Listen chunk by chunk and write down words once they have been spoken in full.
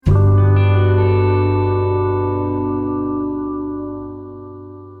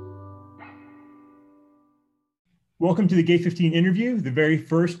Welcome to the Gate 15 interview, the very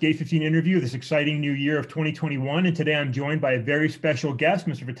first Gate 15 interview of this exciting new year of 2021. And today I'm joined by a very special guest,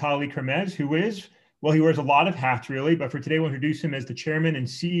 Mr. Vitali Kremez, who is, well, he wears a lot of hats really, but for today we'll introduce him as the chairman and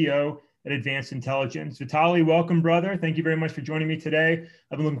CEO at Advanced Intelligence. Vitali, welcome, brother. Thank you very much for joining me today.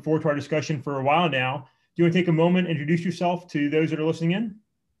 I've been looking forward to our discussion for a while now. Do you want to take a moment and introduce yourself to those that are listening in?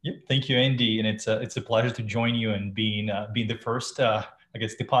 Yep, thank you, Andy, and it's a pleasure to join you and being the first, the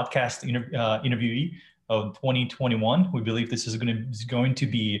podcast interviewee of 2021. We believe this is going to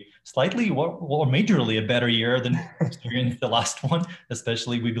be slightly or majorly a better year than experienced the last one.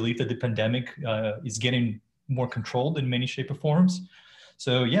 Especially, we believe that the pandemic is getting more controlled in many shape or forms.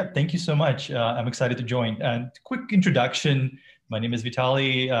 So yeah, thank you so much. I'm excited to join. And quick introduction. My name is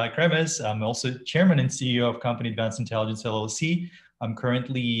Vitali Kremez. I'm also chairman and CEO of company Advanced Intelligence LLC. I'm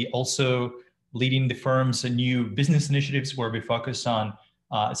currently also leading the firm's new business initiatives where we focus on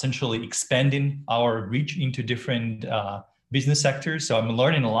essentially expanding our reach into different business sectors. So I'm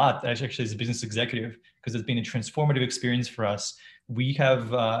learning a lot actually as a business executive because it's been a transformative experience for us. We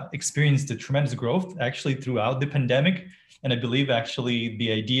have experienced a tremendous growth actually throughout the pandemic. And I believe actually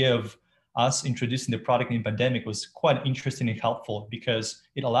the idea of us introducing the product in the pandemic was quite interesting and helpful because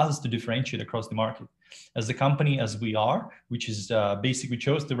it allows us to differentiate across the market. As a company as we are, which is basically we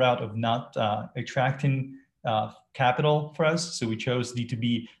chose the route of not attracting capital for us. So we chose to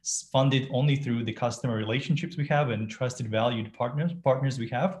be funded only through the customer relationships we have and trusted, valued partners we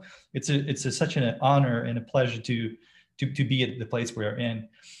have. It's such an honor and a pleasure to be at the place we're in.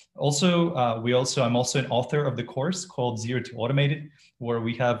 Also, I'm also an author of the course called Zero to Automated, where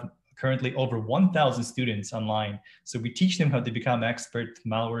we have currently over 1,000 students online. So we teach them how to become expert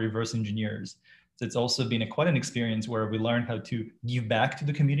malware reverse engineers. So it's also been quite an experience where we learn how to give back to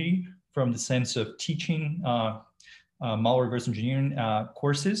the community from the sense of teaching malware reverse engineering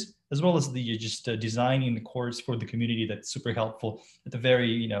courses, as well as designing the course for the community that's super helpful at a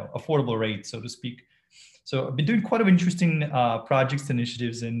very affordable rate, so to speak. So I've been doing quite interesting projects,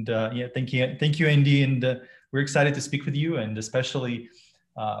 initiatives, and yeah, thank you, Andy, and we're excited to speak with you, and especially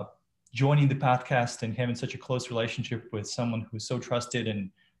joining the podcast and having such a close relationship with someone who's so trusted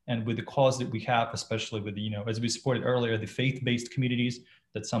and with the cause that we have, especially with as we supported earlier, the faith-based communities.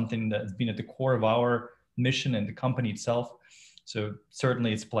 That's something that's been at the core of our mission and the company itself. So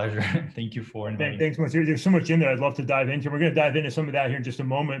certainly it's a pleasure. Thank you for inviting me. Thanks so much. There's so much in there I'd love to dive into. We're going to dive into some of that here in just a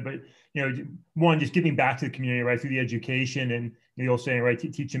moment. But, one, just giving back to the community, right, through the education and the old saying, right,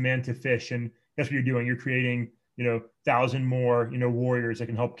 teach a man to fish. And that's what you're doing. You're creating, 1,000 more, warriors that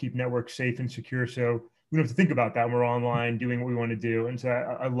can help keep networks safe and secure. So we don't have to think about that when we're online doing what we want to do. And so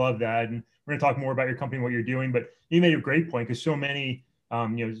I love that. And we're going to talk more about your company and what you're doing. But you made a great point because so many,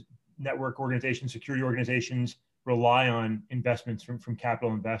 network organizations, security organizations rely on investments from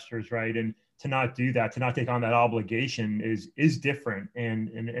capital investors, right? And to not do that, to not take on that obligation is different. And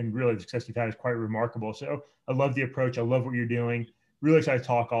really the success you've had is quite remarkable. So I love the approach. I love what you're doing. Really excited to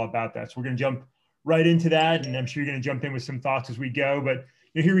talk all about that. So we're going to jump right into that. And I'm sure you're going to jump in with some thoughts as we go. But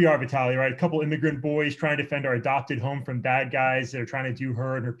here we are, Vitali, right? A couple immigrant boys trying to defend our adopted home from bad guys that are trying to do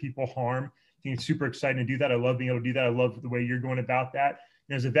her and her people harm. I think it's super exciting to do that. I love being able to do that. I love the way you're going about that.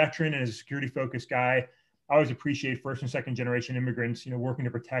 And as a veteran and as a security focused guy, I always appreciate first and second generation immigrants, working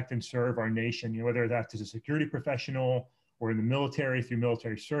to protect and serve our nation, whether that's as a security professional or in the military through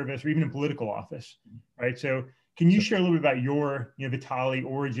military service or even in political office, right? So can you share a little bit about your, Vitali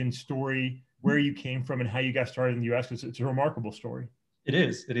origin story, where you came from and how you got started in the US? Because it's a remarkable story. It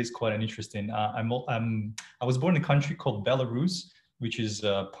is quite an interesting. I was born in a country called Belarus, which is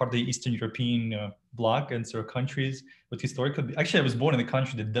part of the Eastern European bloc and sort of countries. But historically, actually, I was born in a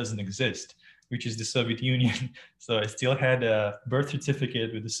country that doesn't exist, which is the Soviet Union. So I still had a birth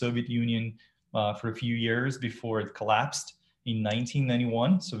certificate with the Soviet Union for a few years before it collapsed in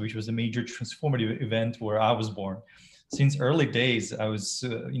 1991. So which was a major transformative event where I was born. Since early days, I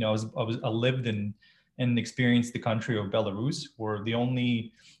lived in and experienced the country of Belarus, where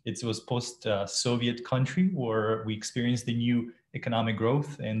it was post-Soviet country where we experienced the new economic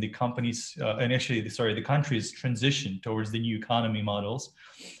growth and the country's transition towards the new economy models.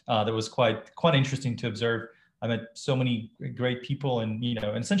 That was quite interesting to observe. I met so many great people, and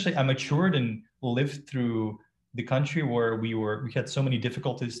essentially I matured and lived through the country where we had so many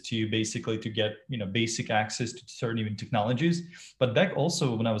difficulties to get basic access to certain even technologies. But back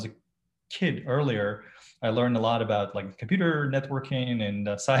also when I was a kid earlier, I learned a lot about computer networking and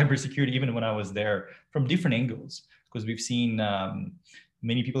cybersecurity, even when I was there, from different angles, because we've seen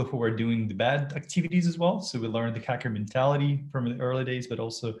many people who were doing the bad activities as well. So we learned the hacker mentality from the early days, but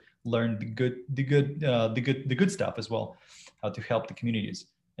also learned the good stuff as well, how to help the communities.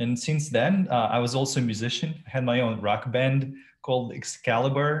 And since then, I was also a musician. I had my own rock band called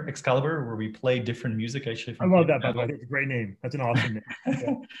Excalibur, where we play different music actually I from love here. that, by the way. It's a great name. That's an awesome name.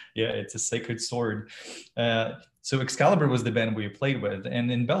 Yeah. Yeah, it's a sacred sword. So Excalibur was the band we played with.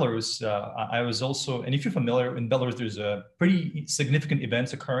 And in Belarus, I was also, and if you're familiar, in Belarus, there's a pretty significant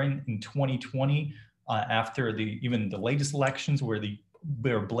events occurring in 2020 after even the latest elections where they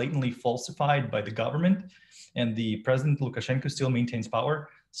were blatantly falsified by the government, and the President Lukashenko still maintains power.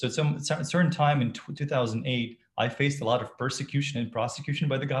 So at a certain time in 2008, I faced a lot of persecution and prosecution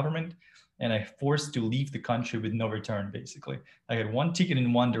by the government, and I forced to leave the country with no return, basically. I had one ticket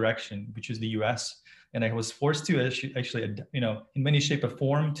in one direction, which is the US, and I was forced to actually, in many shape or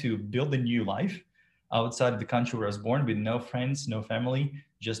form, to build a new life outside of the country where I was born, with no friends, no family,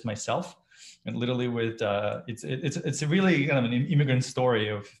 just myself. And literally with, it's a really kind of an immigrant story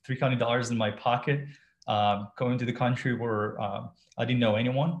of $300 in my pocket, going to the country where I didn't know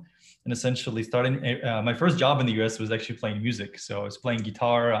anyone, and essentially starting my first job in the US was actually playing music. So I was playing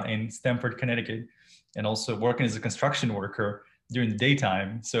guitar in Stamford, Connecticut, and also working as a construction worker during the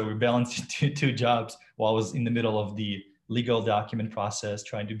daytime. So we balanced two jobs while I was in the middle of the legal document process,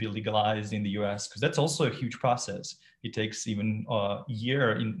 trying to be legalized in the US, because that's also a huge process. It takes even a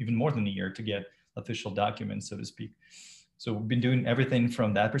year, even more than a year, to get official documents, so to speak. So we've been doing everything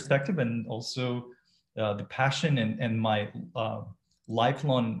from that perspective, and also the passion and my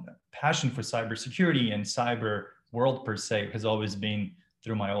lifelong passion for cybersecurity and cyber world per se has always been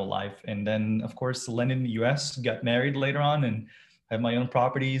through my whole life. And then, of course, landed in the US, got married later on, and have my own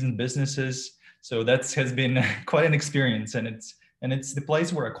properties and businesses. So that has been quite an experience, and it's the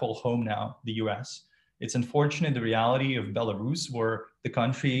place where I call home now, the US. It's unfortunate, the reality of Belarus, where the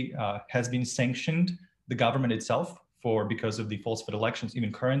country has been sanctioned, the government itself, because of the falsified elections.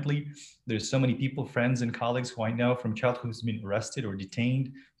 Even currently, there's so many people, friends and colleagues who I know from childhood who's been arrested or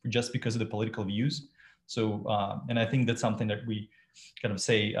detained just because of the political views. So, and I think that's something that we kind of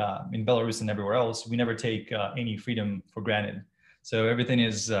say in Belarus and everywhere else, we never take any freedom for granted. So everything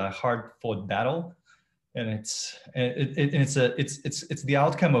is a hard-fought battle, and it's the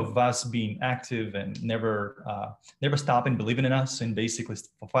outcome of us being active and never stopping believing in us, and basically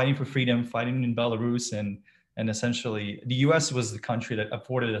fighting for freedom, fighting in Belarus, and essentially the US was the country that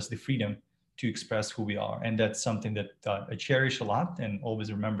afforded us the freedom to express who we are. And that's something that I cherish a lot and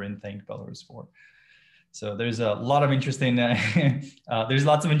always remember and thank Belarus for. So there's a lot of interesting, there's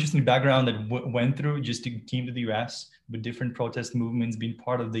lots of interesting background that went through just to came to the US with different protest movements, being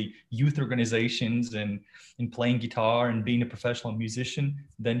part of the youth organizations and playing guitar and being a professional musician,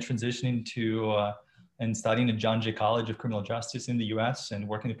 then transitioning to and studying at John Jay College of Criminal Justice in the US and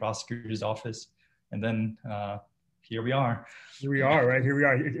working in the prosecutor's office. And then here we are. Here we are, right? Here we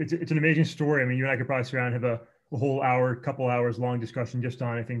are. It's an amazing story. I mean, you and I could probably sit around and have a whole hour, couple hours long discussion just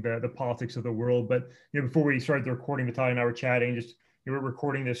on, I think, the politics of the world. But, before we started the recording, Vitali and I were chatting, we're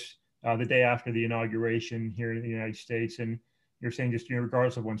recording this the day after the inauguration here in the United States. And you're saying just,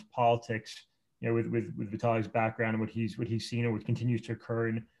 regardless of one's politics, with Vitali's background and what he's seen and what continues to occur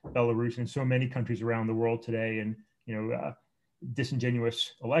in Belarus and so many countries around the world today, and,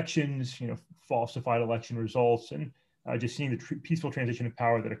 disingenuous elections, falsified election results, and just seeing the peaceful transition of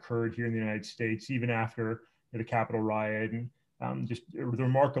power that occurred here in the United States, even after the Capitol riot, and just the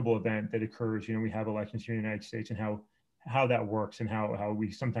remarkable event that occurs. We have elections here in the United States, and how that works, and how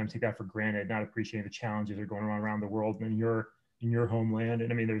we sometimes take that for granted, not appreciating the challenges that are going on around the world and in your homeland.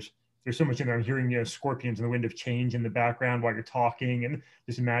 And I mean, there's so much in there. I'm hearing scorpions in the wind of change in the background while you're talking, and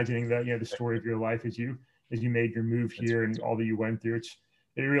just imagining that the story of your life as you made your move here and all that you went through.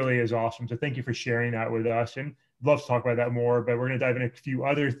 It really is awesome. So thank you for sharing that with us, and I'd love to talk about that more, but we're going to dive into a few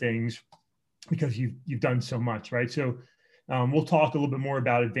other things because you've done so much, right? So we'll talk a little bit more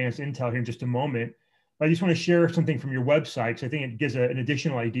about advanced intel here in just a moment. But I just want to share something from your website, because I think it gives an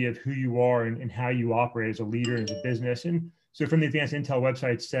additional idea of who you are and how you operate as a leader and as a business. And so from the Advanced Intel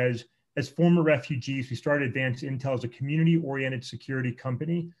website, it says, as former refugees, we started Advanced Intel as a community-oriented security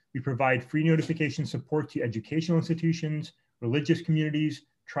company. We provide free notification support to educational institutions, religious communities,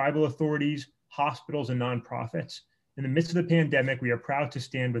 tribal authorities, hospitals, and nonprofits. In the midst of the pandemic, we are proud to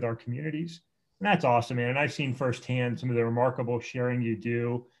stand with our communities. And that's awesome, man. And I've seen firsthand some of the remarkable sharing you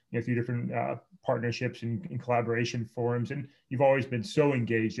do, through different partnerships and collaboration forums. And you've always been so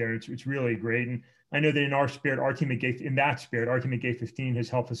engaged there. It's really great. And I know that in our spirit, our team at Gate 15 has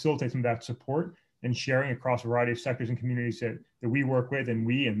helped facilitate some of that support and sharing across a variety of sectors and communities that we work with, and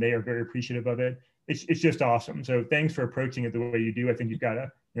they are very appreciative of it. It's just awesome. So thanks for approaching it the way you do. I think you've got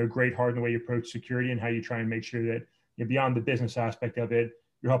a great heart in the way you approach security and how you try and make sure that beyond the business aspect of it,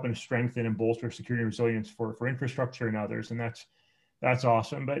 you're helping to strengthen and bolster security and resilience for infrastructure and others. And That's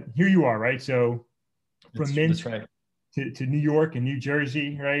awesome. But here you are, right? So from That's Minsk right. to New York and New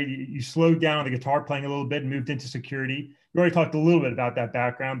Jersey, right? You slowed down on the guitar playing a little bit and moved into security. You already talked a little bit about that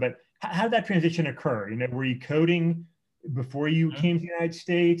background, but how did that transition occur? You know, were you coding before you Mhm. came to the United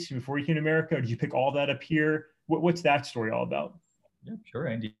States, before you came to America? Or did you pick all that up here? What's that story all about? Yeah, sure,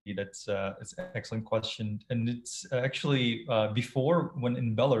 Andy. That's an excellent question, and it's actually before when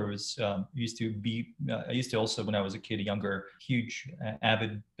in Belarus used to be. I used to also when I was a kid, younger, huge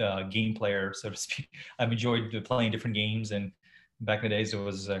avid game player, so to speak. I've enjoyed playing different games, and back in the days it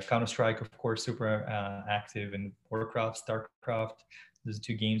was Counter Strike, of course, super active, and Warcraft, Starcraft. Those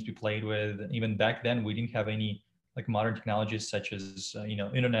two games we played with. Even back then, we didn't have any like modern technologies such as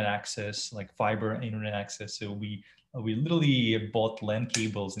internet access, like fiber internet access. So we literally bought LAN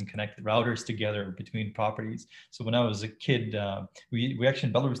cables and connected routers together between properties. So when I was a kid, we actually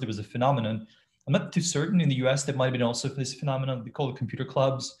in Belarus, there was a phenomenon. I'm not too certain in the US, there might have been also this phenomenon. They call it computer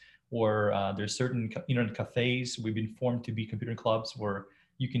clubs, or there's certain internet cafes. We've been formed to be computer clubs where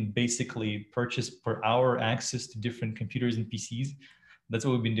you can basically purchase per hour access to different computers and PCs. That's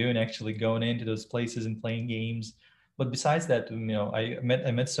what we've been doing, actually going into those places and playing games. But besides that,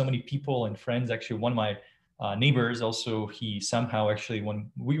 I met so many people and friends. Actually, one of my neighbors also, he somehow actually, when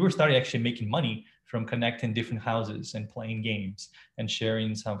we were starting actually making money from connecting different houses and playing games and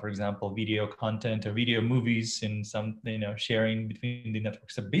sharing some, for example, video content or video movies, and some sharing between the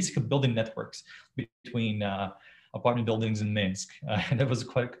networks. So basically building networks between apartment buildings in Minsk. And that was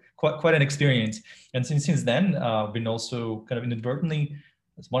quite an experience. And since then, been also kind of inadvertently,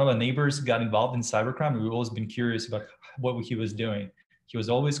 as one of our neighbors got involved in cybercrime. We've always been curious about what he was doing. He was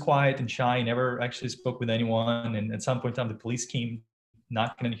always quiet and shy, never actually spoke with anyone. And at some point in time, the police came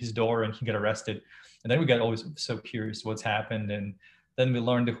knocking on his door and he got arrested. And then we got always so curious what's happened. And then we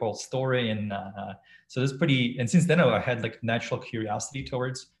learned the whole story. And so it's pretty, and since then I had like natural curiosity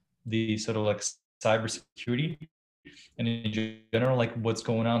towards the sort of like cybersecurity and in general, like what's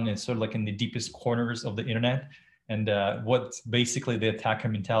going on is sort of like in the deepest corners of the internet, and what basically the attacker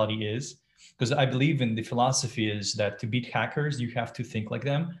mentality is. Because I believe in the philosophy is that to beat hackers, you have to think like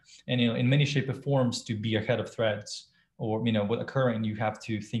them, and in many shape or forms, to be ahead of threats or what occurring, you have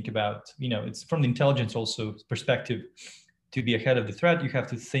to think about. It's from the intelligence also perspective. To be ahead of the threat, you have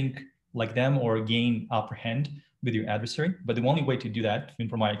to think like them or gain upper hand with your adversary. But the only way to do that,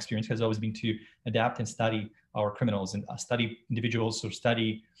 from my experience, has always been to adapt and study our criminals and study individuals or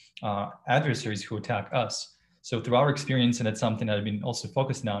study adversaries who attack us. So through our experience, and that's something that I've been also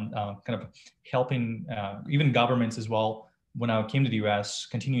focused on, kind of helping even governments as well. When I came to the US,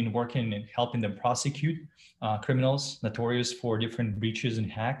 continuing working and helping them prosecute criminals notorious for different breaches and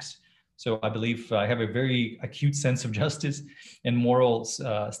hacks. So I believe I have a very acute sense of justice and moral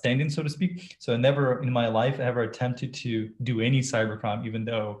standing, so to speak. So I never in my life ever attempted to do any cybercrime, even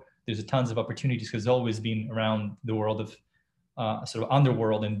though there's tons of opportunities, because it's always been around the world of sort of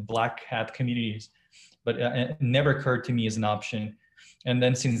underworld and black hat communities. But it never occurred to me as an option. And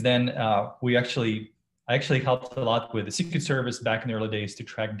then since then, I actually helped a lot with the Secret Service back in the early days to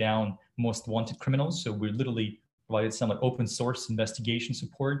track down most wanted criminals. So we literally provided some like open source investigation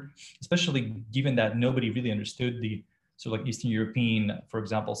support, especially given that nobody really understood the sort of like Eastern European, for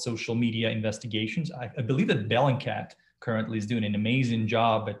example, social media investigations. I believe that Bellingcat currently is doing an amazing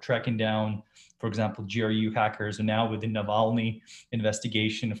job at tracking down, for example, GRU hackers, and now with the Navalny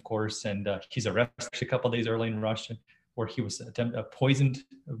investigation, of course, and he's arrested a couple of days early in Russia, where he was poisoned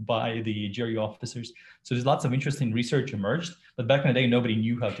by the GRU officers. So there's lots of interesting research emerged, but back in the day, nobody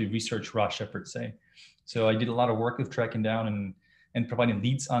knew how to research Russia per se. So I did a lot of work with tracking down and providing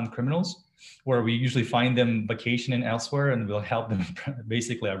leads on criminals, where we usually find them vacationing elsewhere, and we'll help them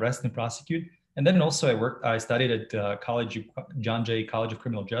basically arrest and prosecute. And then also I studied at John Jay College of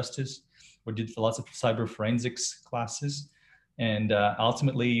Criminal Justice. We did lots of cyber forensics classes, and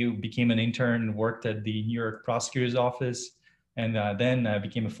ultimately became an intern, worked at the New York prosecutor's office, and then I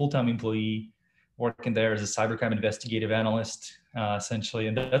became a full-time employee, working there as a cybercrime investigative analyst, essentially.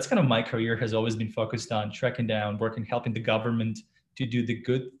 And that's kind of my career has always been focused on tracking down, working, helping the government to do the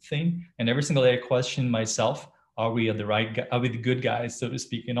good thing. And every single day I question myself, are we are we the good guys, so to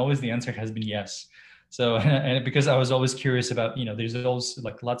speak? And always the answer has been yes. So, and because I was always curious about, there's always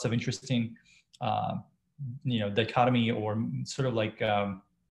like lots of interesting, dichotomy or sort of like kind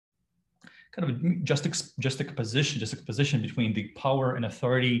of juxtaposition between the power and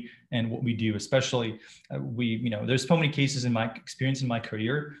authority and what we do. Especially, there's so many cases in my experience in my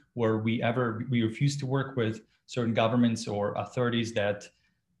career where we refuse to work with certain governments or authorities that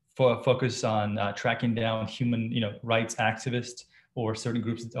focus on tracking down human rights activists or certain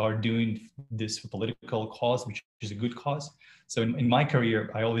groups that are doing this for political cause, which is a good cause. So in my career,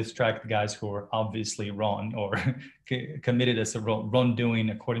 I always track the guys who are obviously wrong or committed as a wrongdoing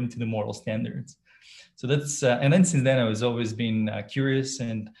according to the moral standards. So that's, and then since then, I was always been curious,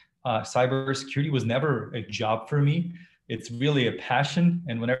 and cybersecurity was never a job for me. It's really a passion.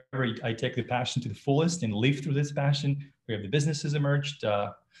 And whenever I take the passion to the fullest and live through this passion, we have the businesses emerged,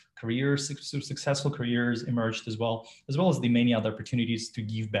 successful careers emerged as well as the many other opportunities to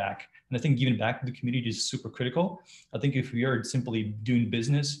give back. And I think giving back to the community is super critical. I think if we are simply doing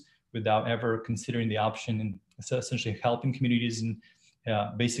business without ever considering the option and essentially helping communities and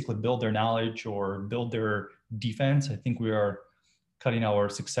basically build their knowledge or build their defense, I think we are cutting our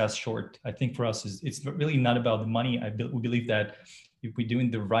success short. I think for us, it's really not about the money. We believe that if we're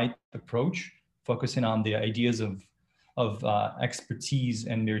doing the right approach, focusing on the ideas of expertise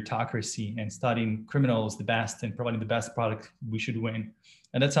and meritocracy and studying criminals the best and providing the best product, we should win.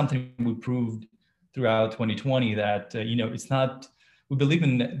 And that's something we proved throughout 2020 that, it's not, we believe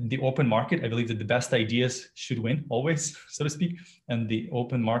in the open market. I believe that the best ideas should win always, so to speak. And the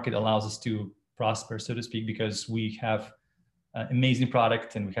open market allows us to prosper, so to speak, because we have amazing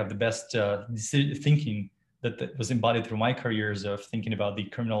product and we have the best thinking that was embodied through my careers of thinking about the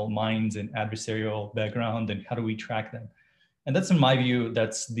criminal minds and adversarial background and how do we track them. And that's, in my view,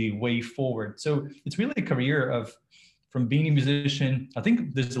 that's the way forward. So it's really a career from being a musician. I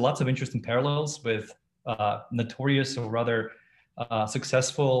think there's lots of interesting parallels with notorious or rather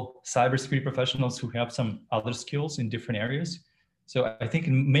successful cybersecurity professionals who have some other skills in different areas. So I think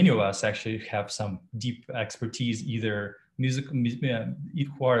many of us actually have some deep expertise, either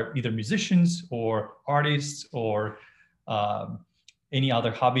who are either musicians or artists or any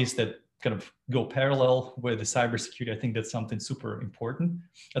other hobbies that kind of go parallel with the cybersecurity. I think that's something super important.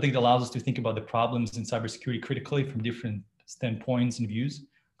 I think it allows us to think about the problems in cybersecurity critically from different standpoints and views,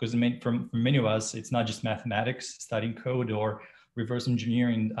 because for many of us, it's not just mathematics, studying code or reverse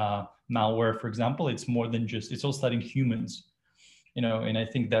engineering malware, for example. It's more than just, it's all studying humans, and I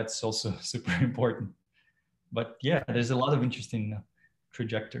think that's also super important. But yeah, there's a lot of interesting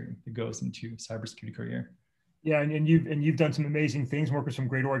trajectory that goes into cybersecurity career. Yeah, and you've done some amazing things, work with some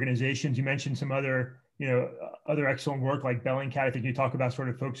great organizations. You mentioned some other excellent work like Bellingcat. I think you talk about sort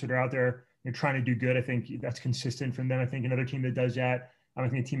of folks that are out there trying to do good. I think that's consistent from them. I think another team that does that. I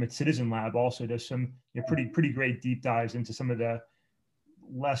think the team at Citizen Lab also does some pretty great deep dives into some of the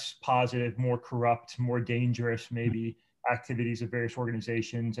less positive, more corrupt, more dangerous maybe activities of various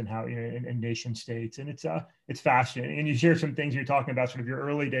organizations and how and nation states, and it's fascinating. And you share some things you're talking about sort of your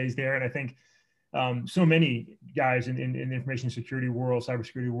early days there, and I think so many guys in the information security world,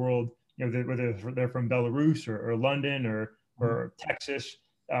 cybersecurity world, whether they're from Belarus or London or Texas,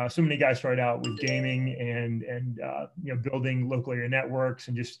 so many guys started out with gaming and building local area networks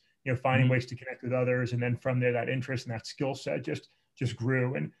and just finding ways to connect with others, and then from there that interest and that skill set just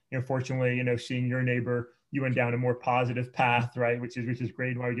grew. And fortunately, seeing your neighbor, you went down a more positive path, right? Which is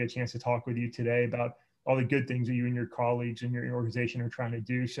great. And why we get a chance to talk with you today about all the good things that you and your colleagues and your organization are trying to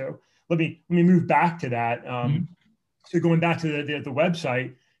do. So let me move back to that. So going back to the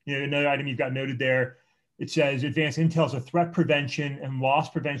website, another item you've got noted there, it says Advanced Intel is a threat prevention and loss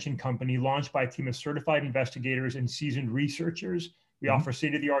prevention company launched by a team of certified investigators and seasoned researchers. We offer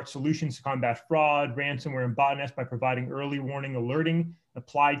state-of-the-art solutions to combat fraud, ransomware, and botnets by providing early warning alerting,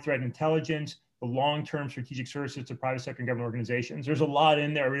 applied threat intelligence, the long-term strategic services to private sector and government organizations. There's a lot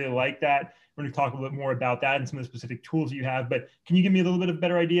in there. I really like that. We're going to talk a little bit more about that and some of the specific tools that you have. But can you give me a little bit of a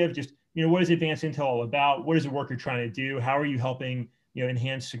better idea of just, what is Advanced Intel all about? What is the work you're trying to do? How are you helping,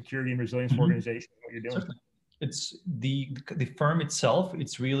 enhance security and resilience for organizations? What you're doing? Certainly. It's the firm itself.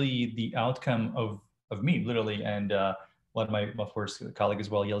 It's really the outcome of me, literally, and one of my first colleague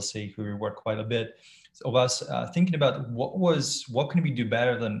as well, Yelsi, who we work quite a bit, of us thinking about what can we do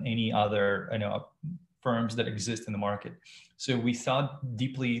better than any other firms that exist in the market. So we thought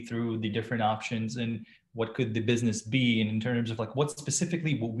deeply through the different options and what could the business be, and in terms of like what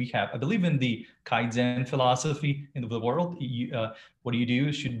specifically what we have. I believe in the Kaizen philosophy in the world. What you do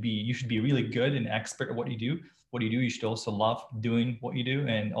you should be really good and expert at what you do. What you do, you should also love doing what you do,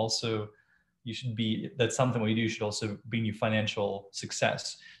 and also that's something what you do should also bring you financial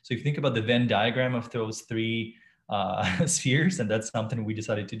success. So if you think about the Venn diagram of those three spheres, and that's something we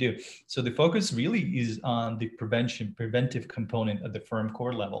decided to do. So the focus really is on the preventive component at the firm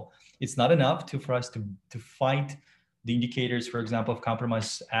core level. It's not enough for us to fight the indicators, for example, of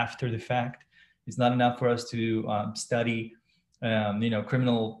compromise after the fact. It's not enough for us to study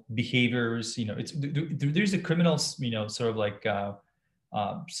criminal behaviors. There's a criminal, sort of like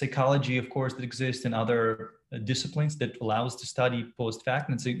psychology, of course, that exists, and other disciplines that allow us to study post-fact.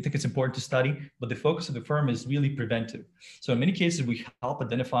 And so I think it's important to study, but the focus of the firm is really preventive. So in many cases, we help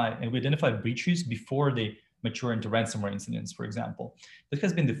identify breaches before they mature into ransomware incidents, for example. That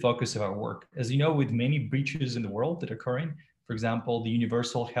has been the focus of our work. As you know, with many breaches in the world that are occurring, for example, the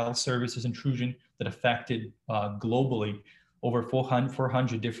Universal Health Services intrusion that affected globally over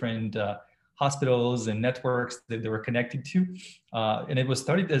 400 different hospitals and networks that they were connected to. And it was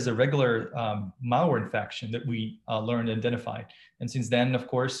started as a regular malware infection that we learned and identified. And since then, of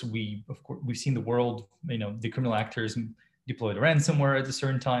course, we've seen the world, the criminal actors deployed ransomware at a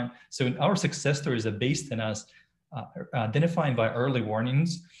certain time. So our success stories are based on us identifying by early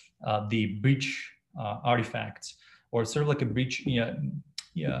warnings the breach artifacts, or sort of like a breach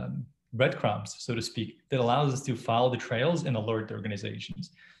breadcrumbs, so to speak, that allows us to follow the trails and alert the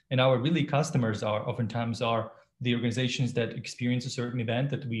organizations. And our really customers are oftentimes the organizations that experience a certain event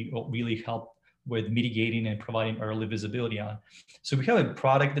that we really help with mitigating and providing early visibility on. So we have a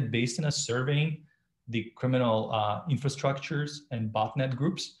product that based on us surveying the criminal infrastructures and botnet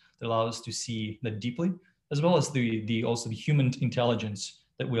groups that allow us to see that deeply, as well as also the human intelligence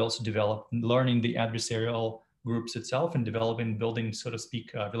that we also develop, learning the adversarial groups itself and building, so to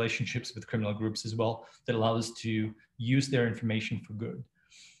speak, relationships with criminal groups as well, that allow us to use their information for good.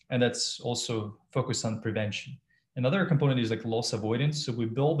 And that's also focused on prevention. Another component is like loss avoidance. So we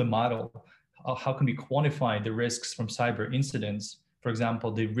build a model of how can we quantify the risks from cyber incidents. For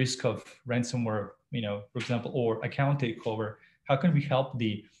example, the risk of ransomware, for example, or account takeover. How can we help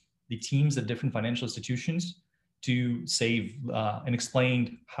the teams at different financial institutions to save and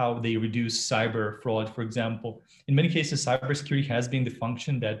explain how they reduce cyber fraud, for example. In many cases, cybersecurity has been the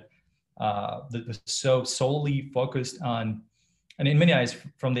function that was so solely focused on, and in many eyes,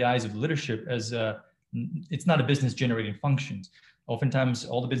 from the eyes of leadership, as it's not a business generating function. Oftentimes,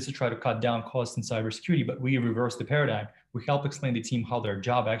 all the businesses try to cut down costs in cybersecurity, but we reverse the paradigm. We help explain the team how their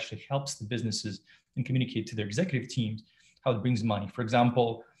job actually helps the businesses and communicate to their executive teams how it brings money. For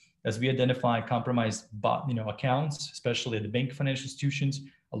example, as we identify compromised accounts, especially at the bank financial institutions,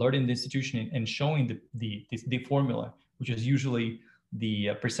 alerting the institution and showing the formula, which is usually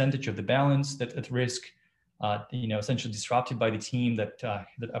the percentage of the balance that's at risk, essentially disrupted by the team that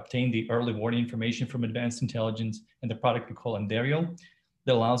obtained the early warning information from advanced intelligence and the product we call Andarial,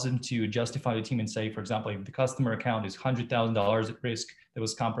 that allows them to justify the team and say, for example, if the customer account is $100,000 at risk that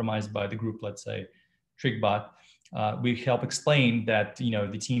was compromised by the group, let's say TrickBot, we help explain that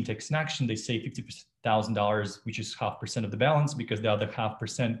the team takes an action. They say $50,000, which is 0.5% of the balance, because the other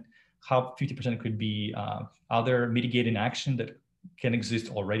 50% could be other mitigating action that can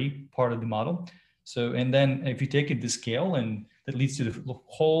exist already, part of the model. So, and then if you take it to scale, and that leads to the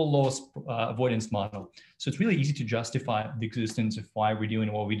whole loss avoidance model. So it's really easy to justify the existence of why we're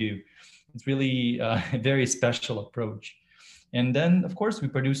doing what we do. It's really a very special approach. And then, of course, we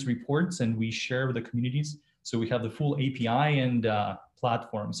produce reports and we share with the communities. So we have the full API and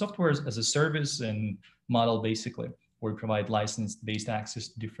platform, software as a service and model, basically, where we provide license-based access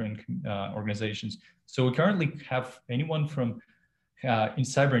to different organizations. So we currently have anyone from in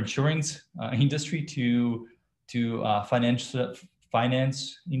cyber insurance industry to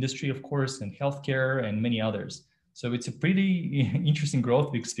finance industry, of course, and healthcare and many others. So it's a pretty interesting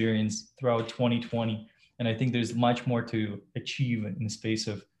growth experience throughout 2020. And I think there's much more to achieve in the space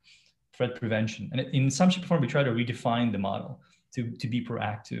of threat prevention. And in some shape or form, we try to redefine the model to be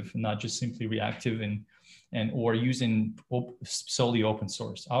proactive, not just simply reactive or using solely open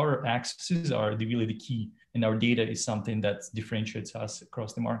source. Our accesses are really the key, and our data is something that differentiates us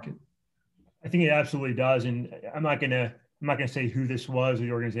across the market. I think it absolutely does. And I'm not gonna say who this was,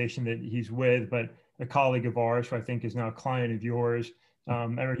 the organization that he's with, but a colleague of ours, who I think is now a client of yours. I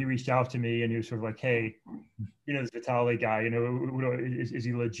remember he reached out to me and he was sort of like, "Hey, this Vitali guy, is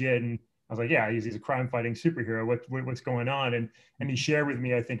he legit?" And I was like, "Yeah, he's a crime-fighting superhero. What's going on?" And he shared with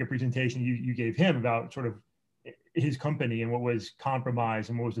me, I think, a presentation you gave him about sort of his company and what was compromised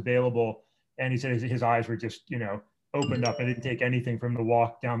and what was available. And he said his eyes were just, opened up. I didn't take anything from the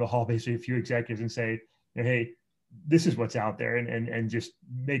walk down the hall, basically a few executives, and say, "Hey, this is what's out there," and just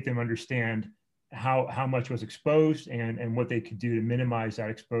make them understand how much was exposed and what they could do to minimize that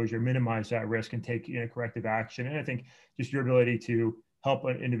exposure, minimize that risk, and take corrective action. And I think just your ability to help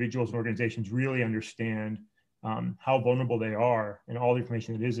individuals and organizations really understand how vulnerable they are and all the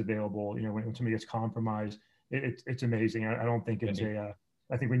information that is available. When somebody gets compromised, it's amazing. I don't think it's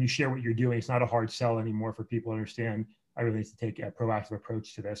I think when you share what you're doing, it's not a hard sell anymore for people to understand. I really need to take a proactive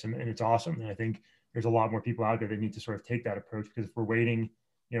approach to this, and it's awesome. And I think there's a lot more people out there that need to sort of take that approach, because if we're waiting,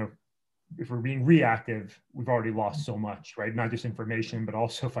 if we're being reactive, we've already lost so much, right? Not just information, but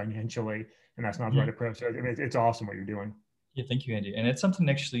also financially, and that's not the right approach. So I mean, it's awesome what you're doing. Yeah, thank you, Andy. And it's something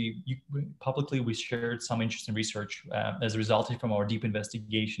actually publicly we shared some interesting research as a result from our deep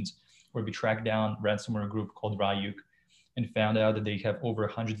investigations, where we tracked down a ransomware group called Ryuk and found out that they have over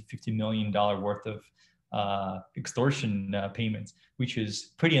 $150 million worth of extortion payments, which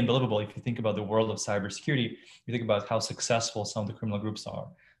is pretty unbelievable if you think about the world of cybersecurity. You think about how successful some of the criminal groups are.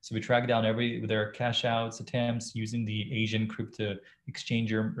 So we tracked down their cash outs attempts using the Asian crypto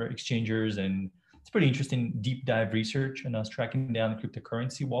exchangers, and it's pretty interesting deep dive research and us tracking down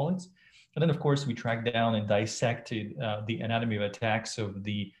cryptocurrency wallets. And then, of course, we tracked down and dissected the anatomy of attacks of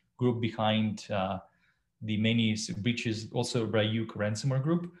the group behind the many breaches, also Ryuk ransomware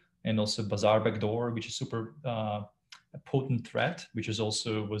group, and also Bazaar backdoor, which is super a potent threat, which is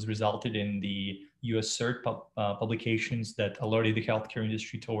also was resulted in the US CERT publications that alerted the healthcare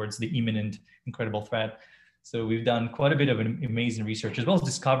industry towards the imminent incredible threat. So we've done quite a bit of an amazing research, as well as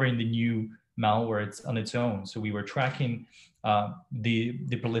discovering the new malware on its own. So we were tracking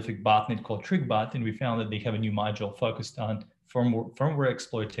the prolific botnet called TrickBot, and we found that they have a new module focused on firmware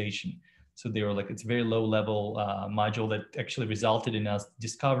exploitation. So they were like, it's a very low level module that actually resulted in us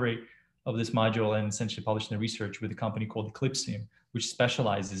discovery of this module and essentially publishing the research with a company called Eclipsium, which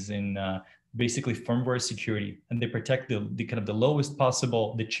specializes in basically firmware security, and they protect the kind of the lowest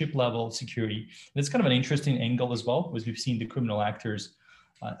possible, the chip level security. And it's kind of an interesting angle as well, because we've seen the criminal actors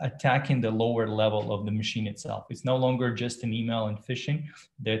attacking the lower level of the machine itself. It's no longer just an email and phishing.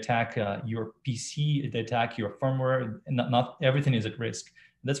 They attack your PC, they attack your firmware, and not everything is at risk.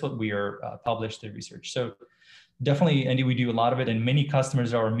 That's what we are published the research. So definitely, Andy, we do a lot of it, and many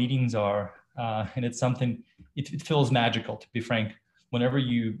customers, our meetings are, and it's something, it feels magical, to be frank. Whenever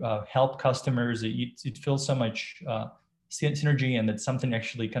you help customers, it feels so much synergy, and it's something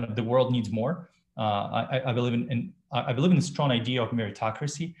actually kind of the world needs more. I believe I believe in the strong idea of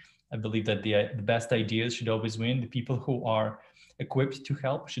meritocracy. I believe that the best ideas should always win. The people who are equipped to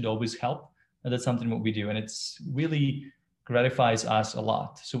help should always help. And that's something what we do. And it's really gratifies us a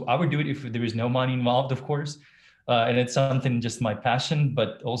lot. So I would do it if there is no money involved, of course. And it's something just my passion,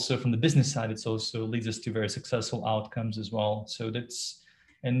 but also from the business side, it's also leads us to very successful outcomes as well. So that's,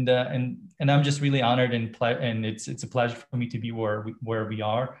 and I'm just really honored and it's a pleasure for me to be where we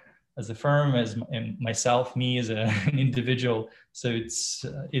are as a firm, and myself, me as an individual. So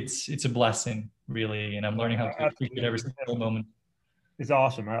it's a blessing, really, and I'm learning how to appreciate every single moment. It's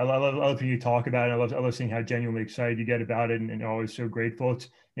awesome. I love hearing you talk about it. I love seeing how genuinely excited you get about it, and always so grateful. It's,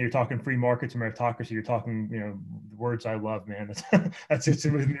 you're talking free markets and meritocracy. You're talking, the words I love, man. That's it's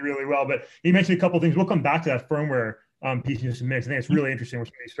with me really well. But you mentioned a couple of things. We'll come back to that firmware piece in just a minute. I think it's really interesting where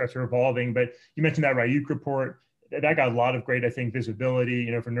some of these threats are evolving. But you mentioned that Ryuk report. That got a lot of great, I think, visibility,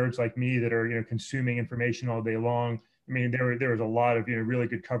 for nerds like me that are, consuming information all day long. I mean, there was a lot of, really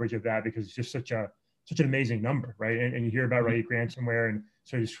good coverage of that, because it's just such an amazing number, right? And you hear about Ryuk ransomware, and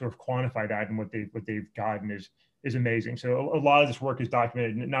so you sort of quantify that, and what they've gotten is amazing. So a lot of this work is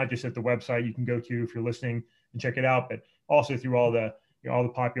documented, not just at the website you can go to if you're listening and check it out, but also through all the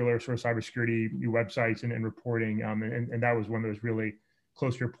popular sort of cybersecurity websites and reporting. And that was one that was really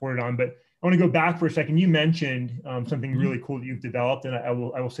closely reported on. But I want to go back for a second. You mentioned something really cool that you've developed, and I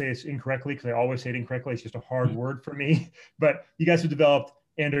will say this incorrectly, because I always say it incorrectly. It's just a hard word for me. But you guys have developed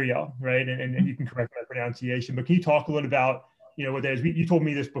Andariel, right? And you can correct my pronunciation. But can you talk a little about what that is? You told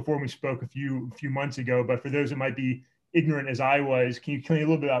me this before we spoke a few months ago. But for those that might be ignorant as I was, can you tell me a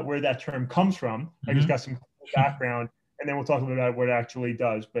little bit about where that term comes from? I just got some background, and then we'll talk a little bit about what it actually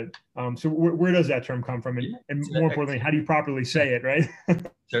does. But so where does that term come from? And more importantly, how do you properly say it, right?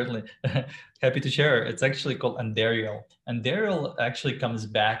 Certainly. Happy to share. It's actually called Andariel. Andariel actually comes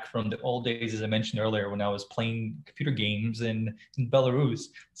back from the old days, as I mentioned earlier, when I was playing computer games in Belarus.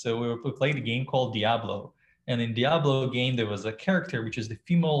 So we were playing a game called Diablo. And in Diablo game, there was a character, which is the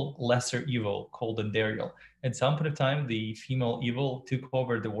female lesser evil, called Andariel. At some point of time, the female evil took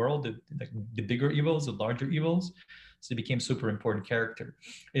over the world, the bigger evils, the larger evils. So it became a super important character.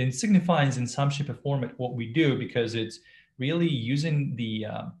 It signifies in some shape or form what we do, because it's really using the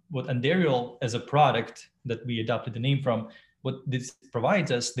what Andariel as a product that we adopted the name from. What this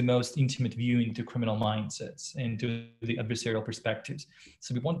provides us the most intimate view into criminal mindsets and to the adversarial perspectives.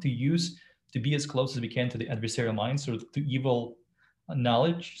 So we want to be as close as we can to the adversarial mind, sort of to evil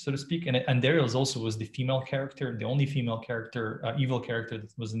knowledge, so to speak. And Andariel also was the female character, the only female character, evil character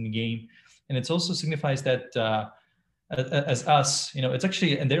that was in the game. And it also signifies that as us, it's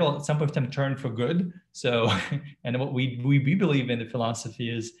actually, and they'll at some point in time turn for good. So, and what we believe in the philosophy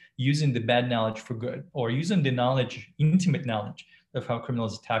is using the bad knowledge for good, or using the knowledge, intimate knowledge, of how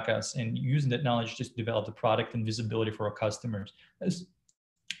criminals attack us, and using that knowledge just to develop the product and visibility for our customers as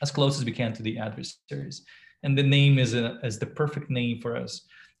close as we can to the adversaries. And the name is the perfect name for us.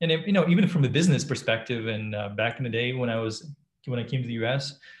 And even from a business perspective, and back in the day when I came to the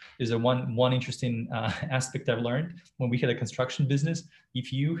US, is one interesting aspect I've learned when we had a construction business.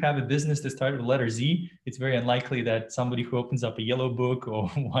 If you have a business that started with the letter Z, it's very unlikely that somebody who opens up a yellow book or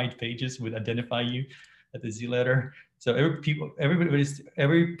white pages would identify you at the Z letter. So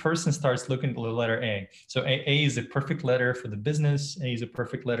every person starts looking at the letter A. So A is a perfect letter for the business. A is a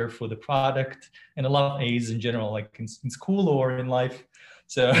perfect letter for the product, and I love A's in general, like in school or in life.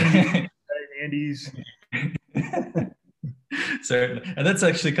 So Andy's. So, and that's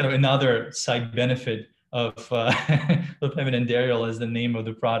actually kind of another side benefit of having Andariel as the name of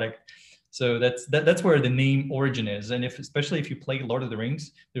the product. So that's where the name origin is. And especially if you play Lord of the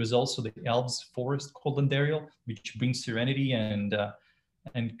Rings, there's also the elves forest called Andariel, which brings serenity and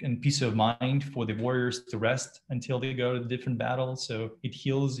peace of mind for the warriors to rest until they go to different battles. So it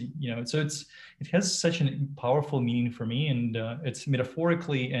heals, so it has such a powerful meaning for me, and it's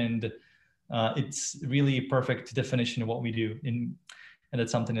metaphorically, and it's really a perfect definition of what we do. And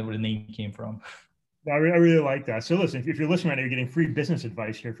that's something that where the name came from. I really like that. So listen, if you're listening right now, you're getting free business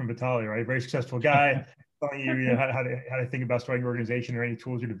advice here from Vitali, right? Very successful guy, telling you, how to think about starting your organization or any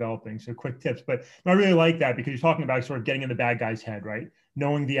tools you're developing. So quick tips. But I really like that because you're talking about sort of getting in the bad guy's head, right?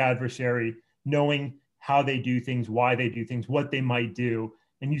 Knowing the adversary, knowing how they do things, why they do things, what they might do,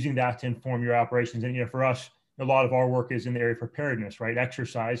 and using that to inform your operations. And for us, a lot of our work is in the area of preparedness, right?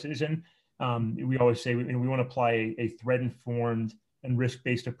 Exercises, and we always say we want to apply a threat-informed and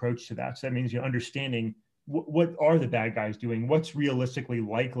risk-based approach to that. So that means understanding what are the bad guys doing, what's realistically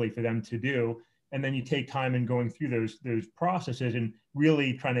likely for them to do, and then you take time in going through those processes and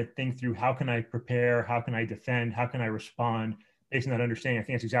really trying to think through how can I prepare, how can I defend, how can I respond based on that understanding. I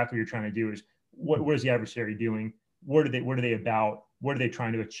think that's exactly what you're trying to do is what is the adversary doing, what are they about, what are they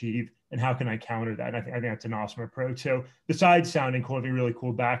trying to achieve, and how can I counter that? And I think that's an awesome approach. So besides sounding cool, having a really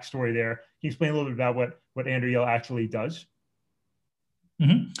cool backstory there, can you explain a little bit about what Andariel actually does?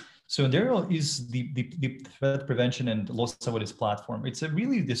 Mm-hmm. So Andariel is the threat prevention and loss avoidance platform. It's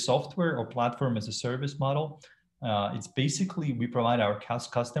really the software or platform as a service model. It's basically we provide our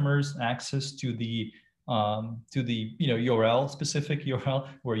customers access to the URL, specific URL,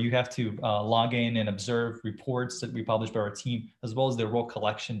 where you have to log in and observe reports that we publish by our team, as well as the raw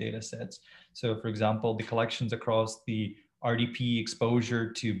collection data sets. So for example, the collections across the RDP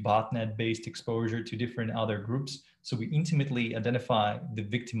exposure to botnet-based exposure to different other groups. So we intimately identify the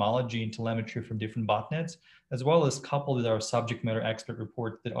victimology and telemetry from different botnets, as well as coupled with our subject matter expert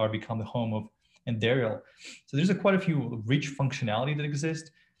report that are become the home of Andariel. So there's quite a few rich functionality that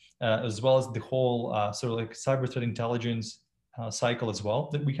exist, as well as the whole sort of like cyber threat intelligence cycle as well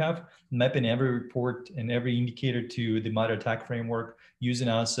that we have, mapping every report and every indicator to the MITRE ATT&CK framework, using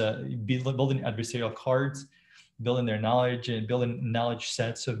us building adversarial cards, building their knowledge and building knowledge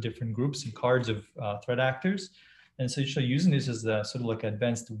sets of different groups and cards of threat actors. And so using this as a sort of like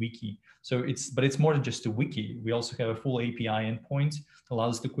advanced wiki. But it's more than just a wiki. We also have a full API endpoint that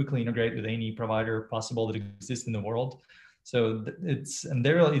allows us to quickly integrate with any provider possible that exists in the world. So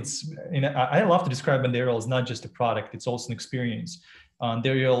Andariel, I love to describe Andariel as not just a product, it's also an experience.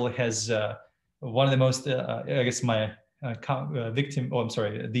 Andariel has one of the most, I guess my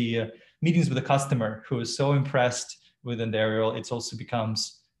the meetings with the customer who is so impressed with Andariel,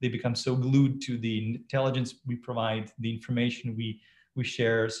 they become so glued to the intelligence we provide, the information we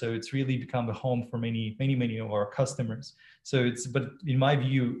share. So it's really become a home for many of our customers. But in my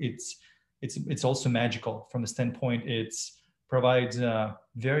view, it's also magical from the standpoint it provides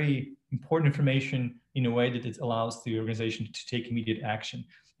very important information in a way that it allows the organization to take immediate action.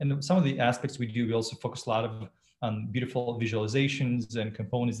 And some of the aspects we do, we also focus a lot on beautiful visualizations and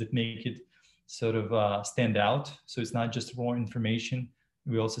components that make it sort of stand out. So it's not just raw information.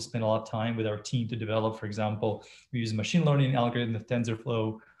 We also spend a lot of time with our team to develop, for example, we use machine learning algorithm of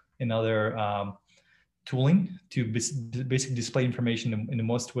TensorFlow and other tooling to basically display information in the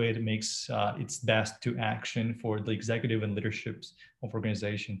most way that makes its best to action for the executive and leaderships of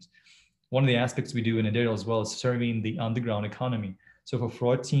organizations. One of the aspects we do in Andariel as well is serving the underground economy. So for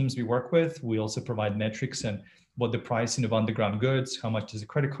fraud teams we work with, we also provide metrics and what the pricing of underground goods, how much does a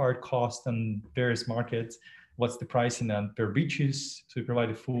credit card cost on various markets, what's the pricing on per breaches. So we provide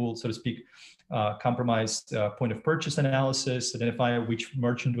a full, so to speak, compromised point of purchase analysis, identify which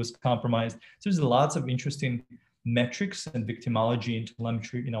merchant was compromised. So there's lots of interesting metrics and victimology and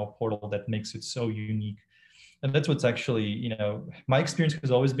telemetry in our portal that makes it so unique. And that's what's actually, my experience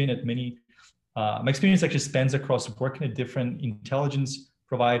has always been at many My experience actually spans across working at different intelligence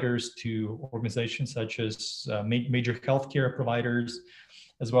providers to organizations such as major healthcare providers,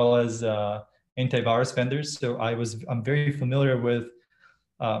 as well as antivirus vendors. So I'm very familiar with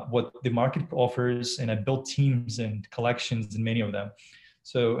what the market offers, and I built teams and collections in many of them.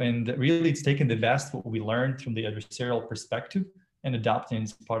 So, and really it's taken the best what we learned from the adversarial perspective and adopting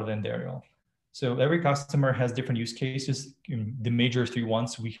as part of the Andarial. So every customer has different use cases. The major three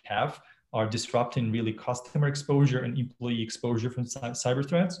ones we have are disrupting really customer exposure and employee exposure from cyber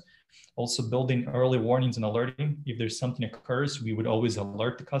threats. Also building early warnings and alerting. If there's something occurs, we would always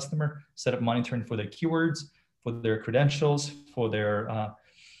alert the customer, set up monitoring for their keywords, for their credentials, for their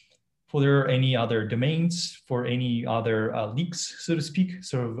any other domains, for any other leaks, so to speak.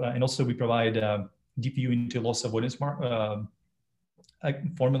 And also we provide DPU into loss avoidance formula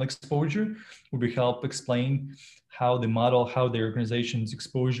exposure, where we help explain how the model, how the organization's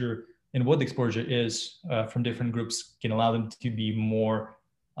exposure and what the exposure is from different groups can allow them to be more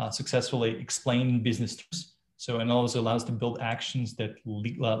successfully explain business terms. So, and also allows to build actions that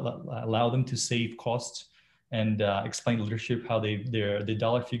allow them to save costs and explain leadership how the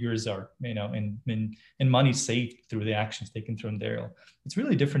dollar figures are, and money saved through the actions taken through Andarial. It's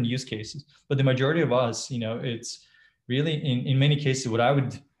really different use cases, but the majority of us, it's really in many cases what I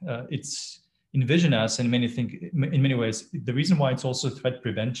would it's envision us in many ways. The reason why it's also threat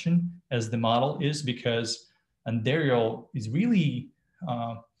prevention as the model is because Andarial is really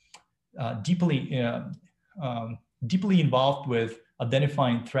deeply involved with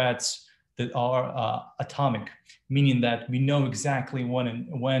identifying threats that are atomic, meaning that we know exactly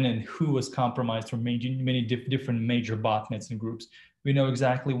when and who was compromised from many different major botnets and groups. We know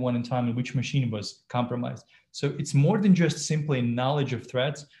exactly when and time and which machine was compromised. So it's more than just simply knowledge of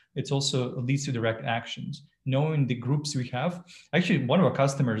threats. It's also leads to direct actions. Knowing the groups we have. Actually, one of our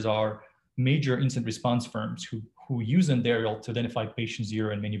customers are major incident response firms who use Andarial to identify patient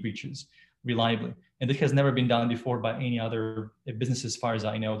zero and many breaches reliably. And this has never been done before by any other businesses, as far as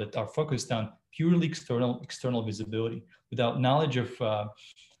I know, that are focused on purely external visibility. Without knowledge of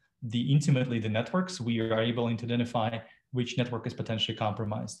intimately the networks, we are able to identify which network is potentially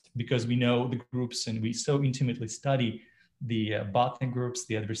compromised because we know the groups and we so intimately study the botnet groups,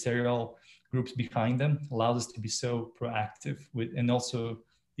 the adversarial groups behind them, allows us to be so proactive with, and also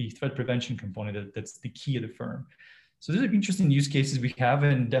the threat prevention component that's the key of the firm. So these are interesting use cases we have,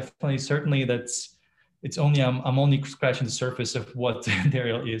 and definitely, certainly I'm only scratching the surface of what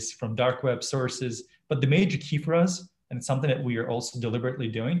Andarial is from dark web sources. But the major key for us, and it's something that we are also deliberately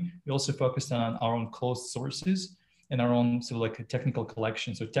doing, we also focused on our own closed sources and our own sort of like a technical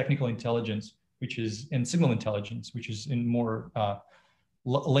collection. So technical intelligence, and signal intelligence, which is in more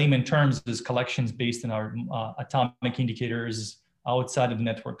layman terms, is collections based on our atomic indicators outside of the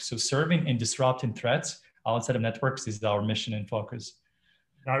network. So serving and disrupting threats outside of networks is our mission and focus.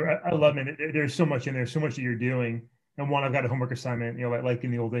 I love it. There's so much in there, so much that you're doing. And one, I've got a homework assignment, like in